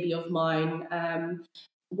little baby of mine.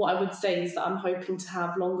 what I would say is that I'm hoping to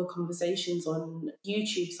have longer conversations on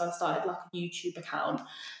YouTube. So I started like a YouTube account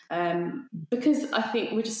because I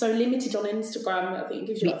think we're just so limited on Instagram. I think it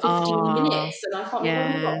gives you We like 15 are. minutes, and I can't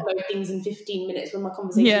Yeah. upload things in 15 minutes when my Yeah.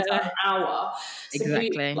 conversations are an hour. So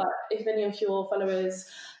Exactly. like, if any of your followers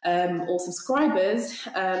or subscribers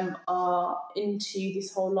are into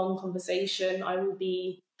this whole long conversation, I will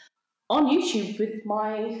be on YouTube with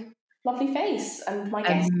my lovely face and my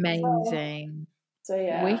guests as well. Amazing. So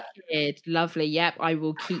yeah. Wicked. Lovely. Yep. I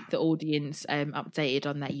will keep the audience updated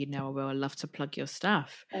on that. You know, I will. I love to plug your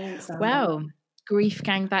stuff. Thanks, Amber. Well, Grief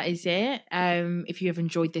Gang, that is it. If you have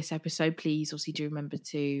enjoyed this episode, please also do remember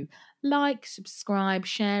to like, subscribe,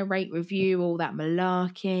 share, rate, review, all that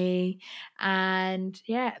malarkey. And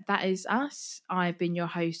yeah, that is us. I've been your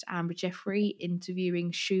host, Amber Jeffrey,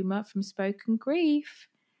 interviewing Shuma from Spoken Grief.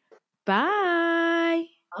 Bye.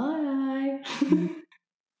 Bye.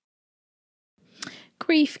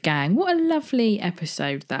 Grief Gang, what a lovely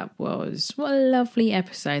episode that was. What a lovely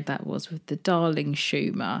episode that was with the darling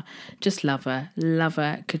Shuma. Just love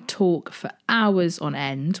her, could talk for hours on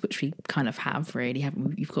end, which we kind of have really, haven't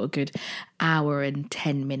we? You've got a good hour and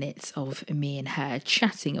 10 minutes of me and her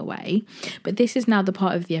chatting away. But this is now the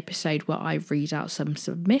part of the episode where I read out some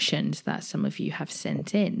submissions that some of you have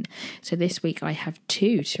sent in. So this week I have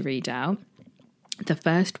 2 to read out. The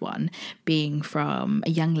first one being from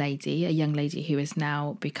a young lady who has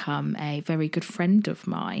now become a very good friend of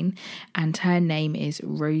mine, and her name is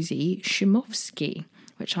Rosie Shuma-Spoken,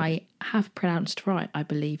 which I have pronounced right, I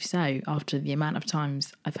believe so, after the amount of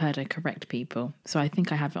times I've heard her correct people. So I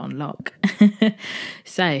think I have it on lock.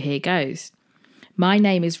 So here goes. My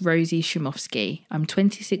name is Rosie Shuma-Spoken. I'm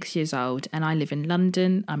 26 years old and I live in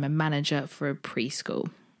London. I'm a manager for a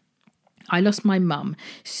preschool. I lost my mum,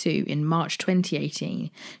 Sue, in March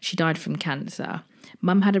 2018. She died from cancer.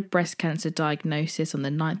 Mum had a breast cancer diagnosis on the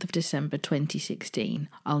 9th of December 2016.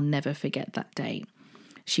 I'll never forget that date.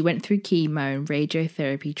 She went through chemo and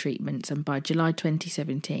radiotherapy treatments, and by July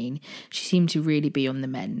 2017, she seemed to really be on the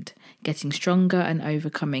mend, getting stronger and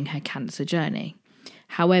overcoming her cancer journey.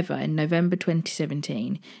 However, in November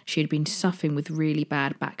 2017, she had been suffering with really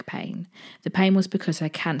bad back pain. The pain was because her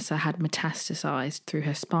cancer had metastasised through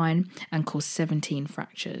her spine and caused 17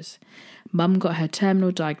 fractures. Mum got her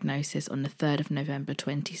terminal diagnosis on the 3rd of November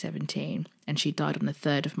 2017, and she died on the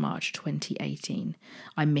 3rd of March 2018.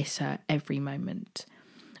 I miss her every moment.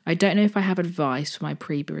 I don't know if I have advice for my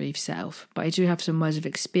pre-bereaved self, but I do have some words of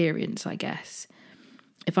experience, I guess.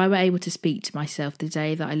 If I were able to speak to myself the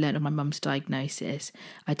day that I learned of my mum's diagnosis,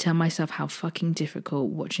 I'd tell myself how fucking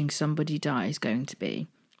difficult watching somebody die is going to be.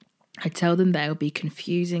 I'd tell them that it will be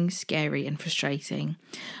confusing, scary and frustrating.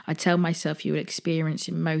 I'd tell myself you will experience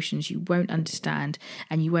emotions you won't understand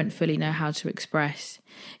and you won't fully know how to express.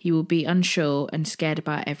 You will be unsure and scared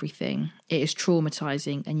about everything. It is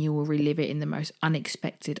traumatising and you will relive it in the most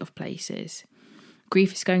unexpected of places.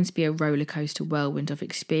 Grief is going to be a rollercoaster whirlwind of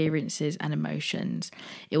experiences and emotions.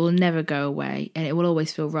 It will never go away and it will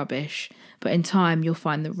always feel rubbish. But in time, you'll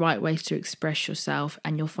find the right ways to express yourself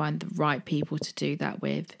and you'll find the right people to do that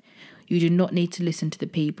with. You do not need to listen to the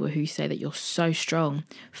people who say that you're so strong.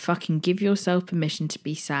 Fucking give yourself permission to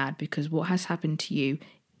be sad because what has happened to you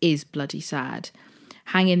is bloody sad.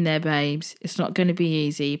 Hang in there, babes. It's not going to be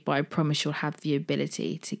easy, but I promise you'll have the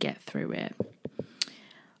ability to get through it.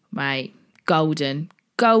 Mate. Golden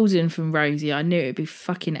from Rosie. I knew it would be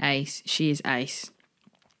fucking ace. She is ace.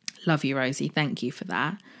 Love you, Rosie. Thank you for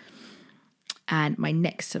that. And my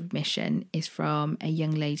next submission is from a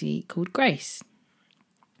young lady called Grace.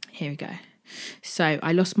 Here we go. So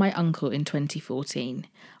I lost my uncle in 2014.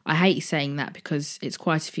 I hate saying that because it's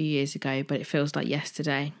quite a few years ago, but it feels like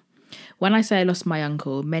yesterday. When I say I lost my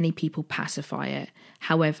uncle, many people pacify it.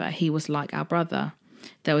 However, he was like our brother.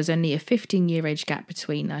 There was only a 15-year age gap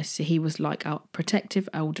between us, so he was like our protective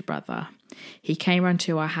older brother. He came round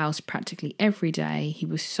to our house practically every day. He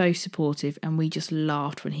was so supportive and we just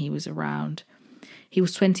laughed when he was around. He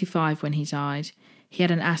was 25 when he died. He had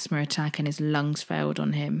an asthma attack and his lungs failed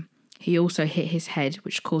on him. He also hit his head,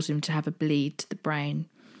 which caused him to have a bleed to the brain.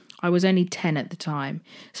 I was only 10 at the time,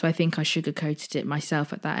 so I think I sugarcoated it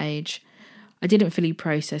myself at that age. I didn't fully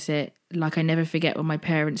process it, like I never forget when my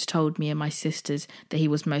parents told me and my sisters that he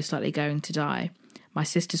was most likely going to die. My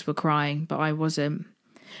sisters were crying, but I wasn't.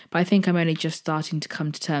 But I think I'm only just starting to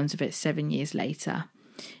come to terms with it 7 years later.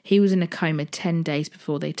 He was in a coma 10 days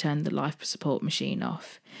before they turned the life support machine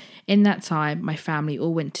off. In that time, my family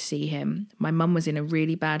all went to see him. My mum was in a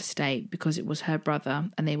really bad state because it was her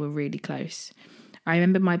brother and they were really close. I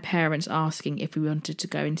remember my parents asking if we wanted to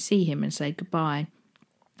go and see him and say goodbye.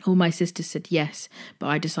 All my sisters said yes, but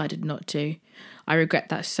I decided not to. I regret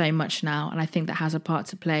that so much now, and I think that has a part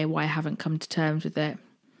to play why I haven't come to terms with it.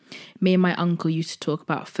 Me and my uncle used to talk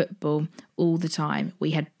about football all the time.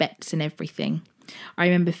 We had bets and everything. I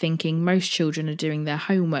remember thinking, most children are doing their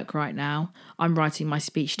homework right now. I'm writing my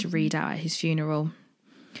speech to read out at his funeral.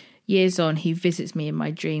 Years on, he visits me in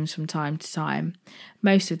my dreams from time to time.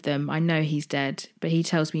 Most of them, I know he's dead, but he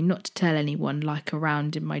tells me not to tell anyone, like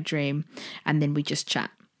around in my dream, and then we just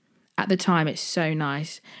chat. At the time, it's so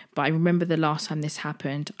nice, but I remember the last time this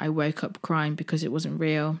happened, I woke up crying because it wasn't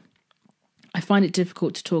real. I find it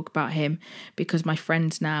difficult to talk about him because my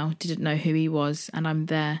friends now didn't know who he was, and I'm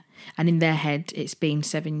there. And in their head, it's been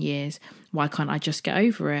 7 years. Why can't I just get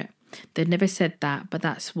over it? They've never said that, but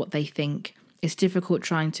that's what they think. It's difficult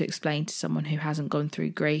trying to explain to someone who hasn't gone through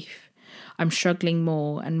grief. I'm struggling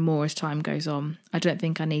more and more as time goes on. I don't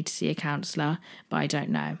think I need to see a counsellor, but I don't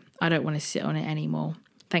know. I don't want to sit on it anymore.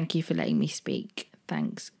 Thank you for letting me speak.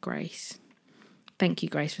 Thanks, Grace. Thank you,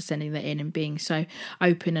 Grace, for sending that in and being so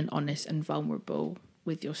open and honest and vulnerable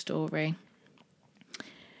with your story.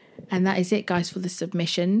 And that is it, guys, for the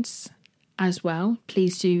submissions as well.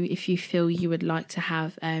 Please do, if you feel you would like to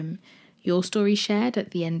have your story shared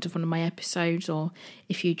at the end of one of my episodes, or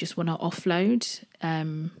if you just want to offload,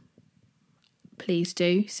 please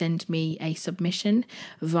do send me a submission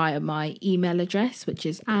via my email address, which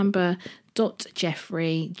is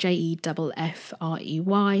amber.jeffrey,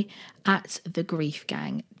 JEFFREY,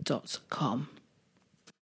 @thegriefgang.com.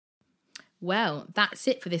 Well, that's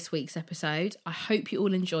it for this week's episode. I hope you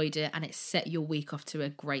all enjoyed it and it set your week off to a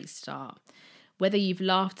great start. Whether you've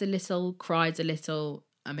laughed a little, cried a little,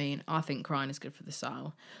 I think crying is good for the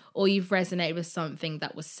soul, or you've resonated with something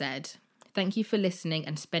that was said, thank you for listening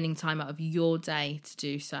and spending time out of your day to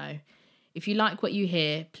do so. If you like what you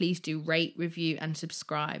hear, please do rate, review and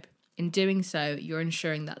subscribe. In doing so, you're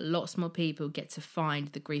ensuring that lots more people get to find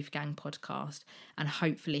the Grief Gang podcast and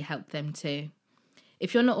hopefully help them too.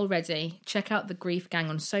 If you're not already, check out the Grief Gang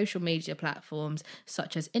on social media platforms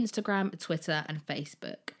such as Instagram, Twitter and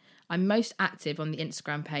Facebook. I'm most active on the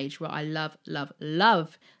Instagram page where I love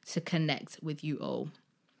to connect with you all.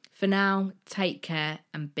 For now, take care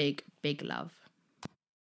and big, big love.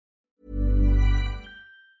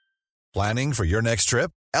 Planning for your next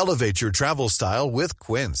trip? Elevate your travel style with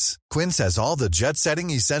Quince. Quince has all the jet-setting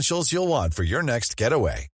essentials you'll want for your next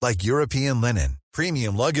getaway, like European linen,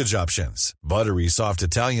 premium luggage options, buttery soft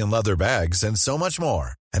Italian leather bags, and so much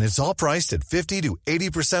more. And it's all priced at 50 to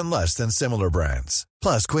 80% less than similar brands.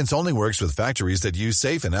 Plus, Quince only works with factories that use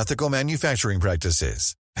safe and ethical manufacturing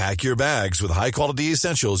practices. Pack your bags with high-quality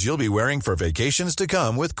essentials you'll be wearing for vacations to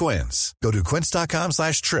come with Quince. Go to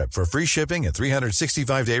quince.com/trip for free shipping and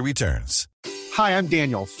 365-day returns. Hi, I'm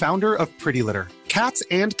Daniel, founder of Pretty Litter. Cats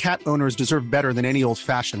and cat owners deserve better than any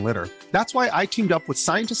old-fashioned litter. That's why I teamed up with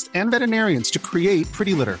scientists and veterinarians to create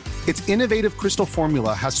Pretty Litter. Its innovative crystal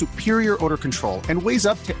formula has superior odor control and weighs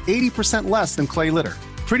up to 80% less than clay litter.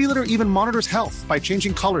 Pretty Litter even monitors health by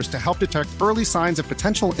changing colors to help detect early signs of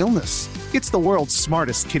potential illness. It's the world's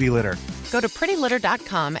smartest kitty litter. Go to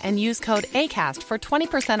prettylitter.com and use code ACAST for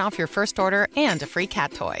 20% off your first order and a free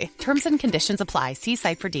cat toy. Terms and conditions apply. See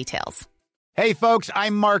site for details. Hey, folks,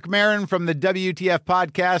 I'm Mark Maron from the WTF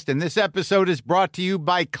Podcast, and this episode is brought to you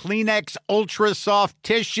by Kleenex Ultra Soft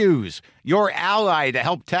Tissues, your ally to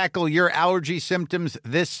help tackle your allergy symptoms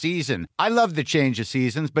this season. I love the change of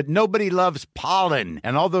seasons, but nobody loves pollen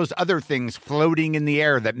and all those other things floating in the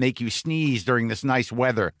air that make you sneeze during this nice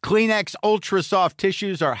weather. Kleenex Ultra Soft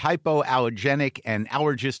Tissues are hypoallergenic and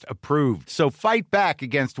allergist approved, so fight back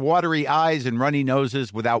against watery eyes and runny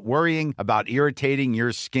noses without worrying about irritating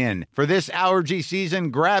your skin. For this allergy season,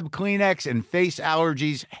 grab Kleenex and face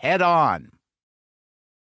allergies head on.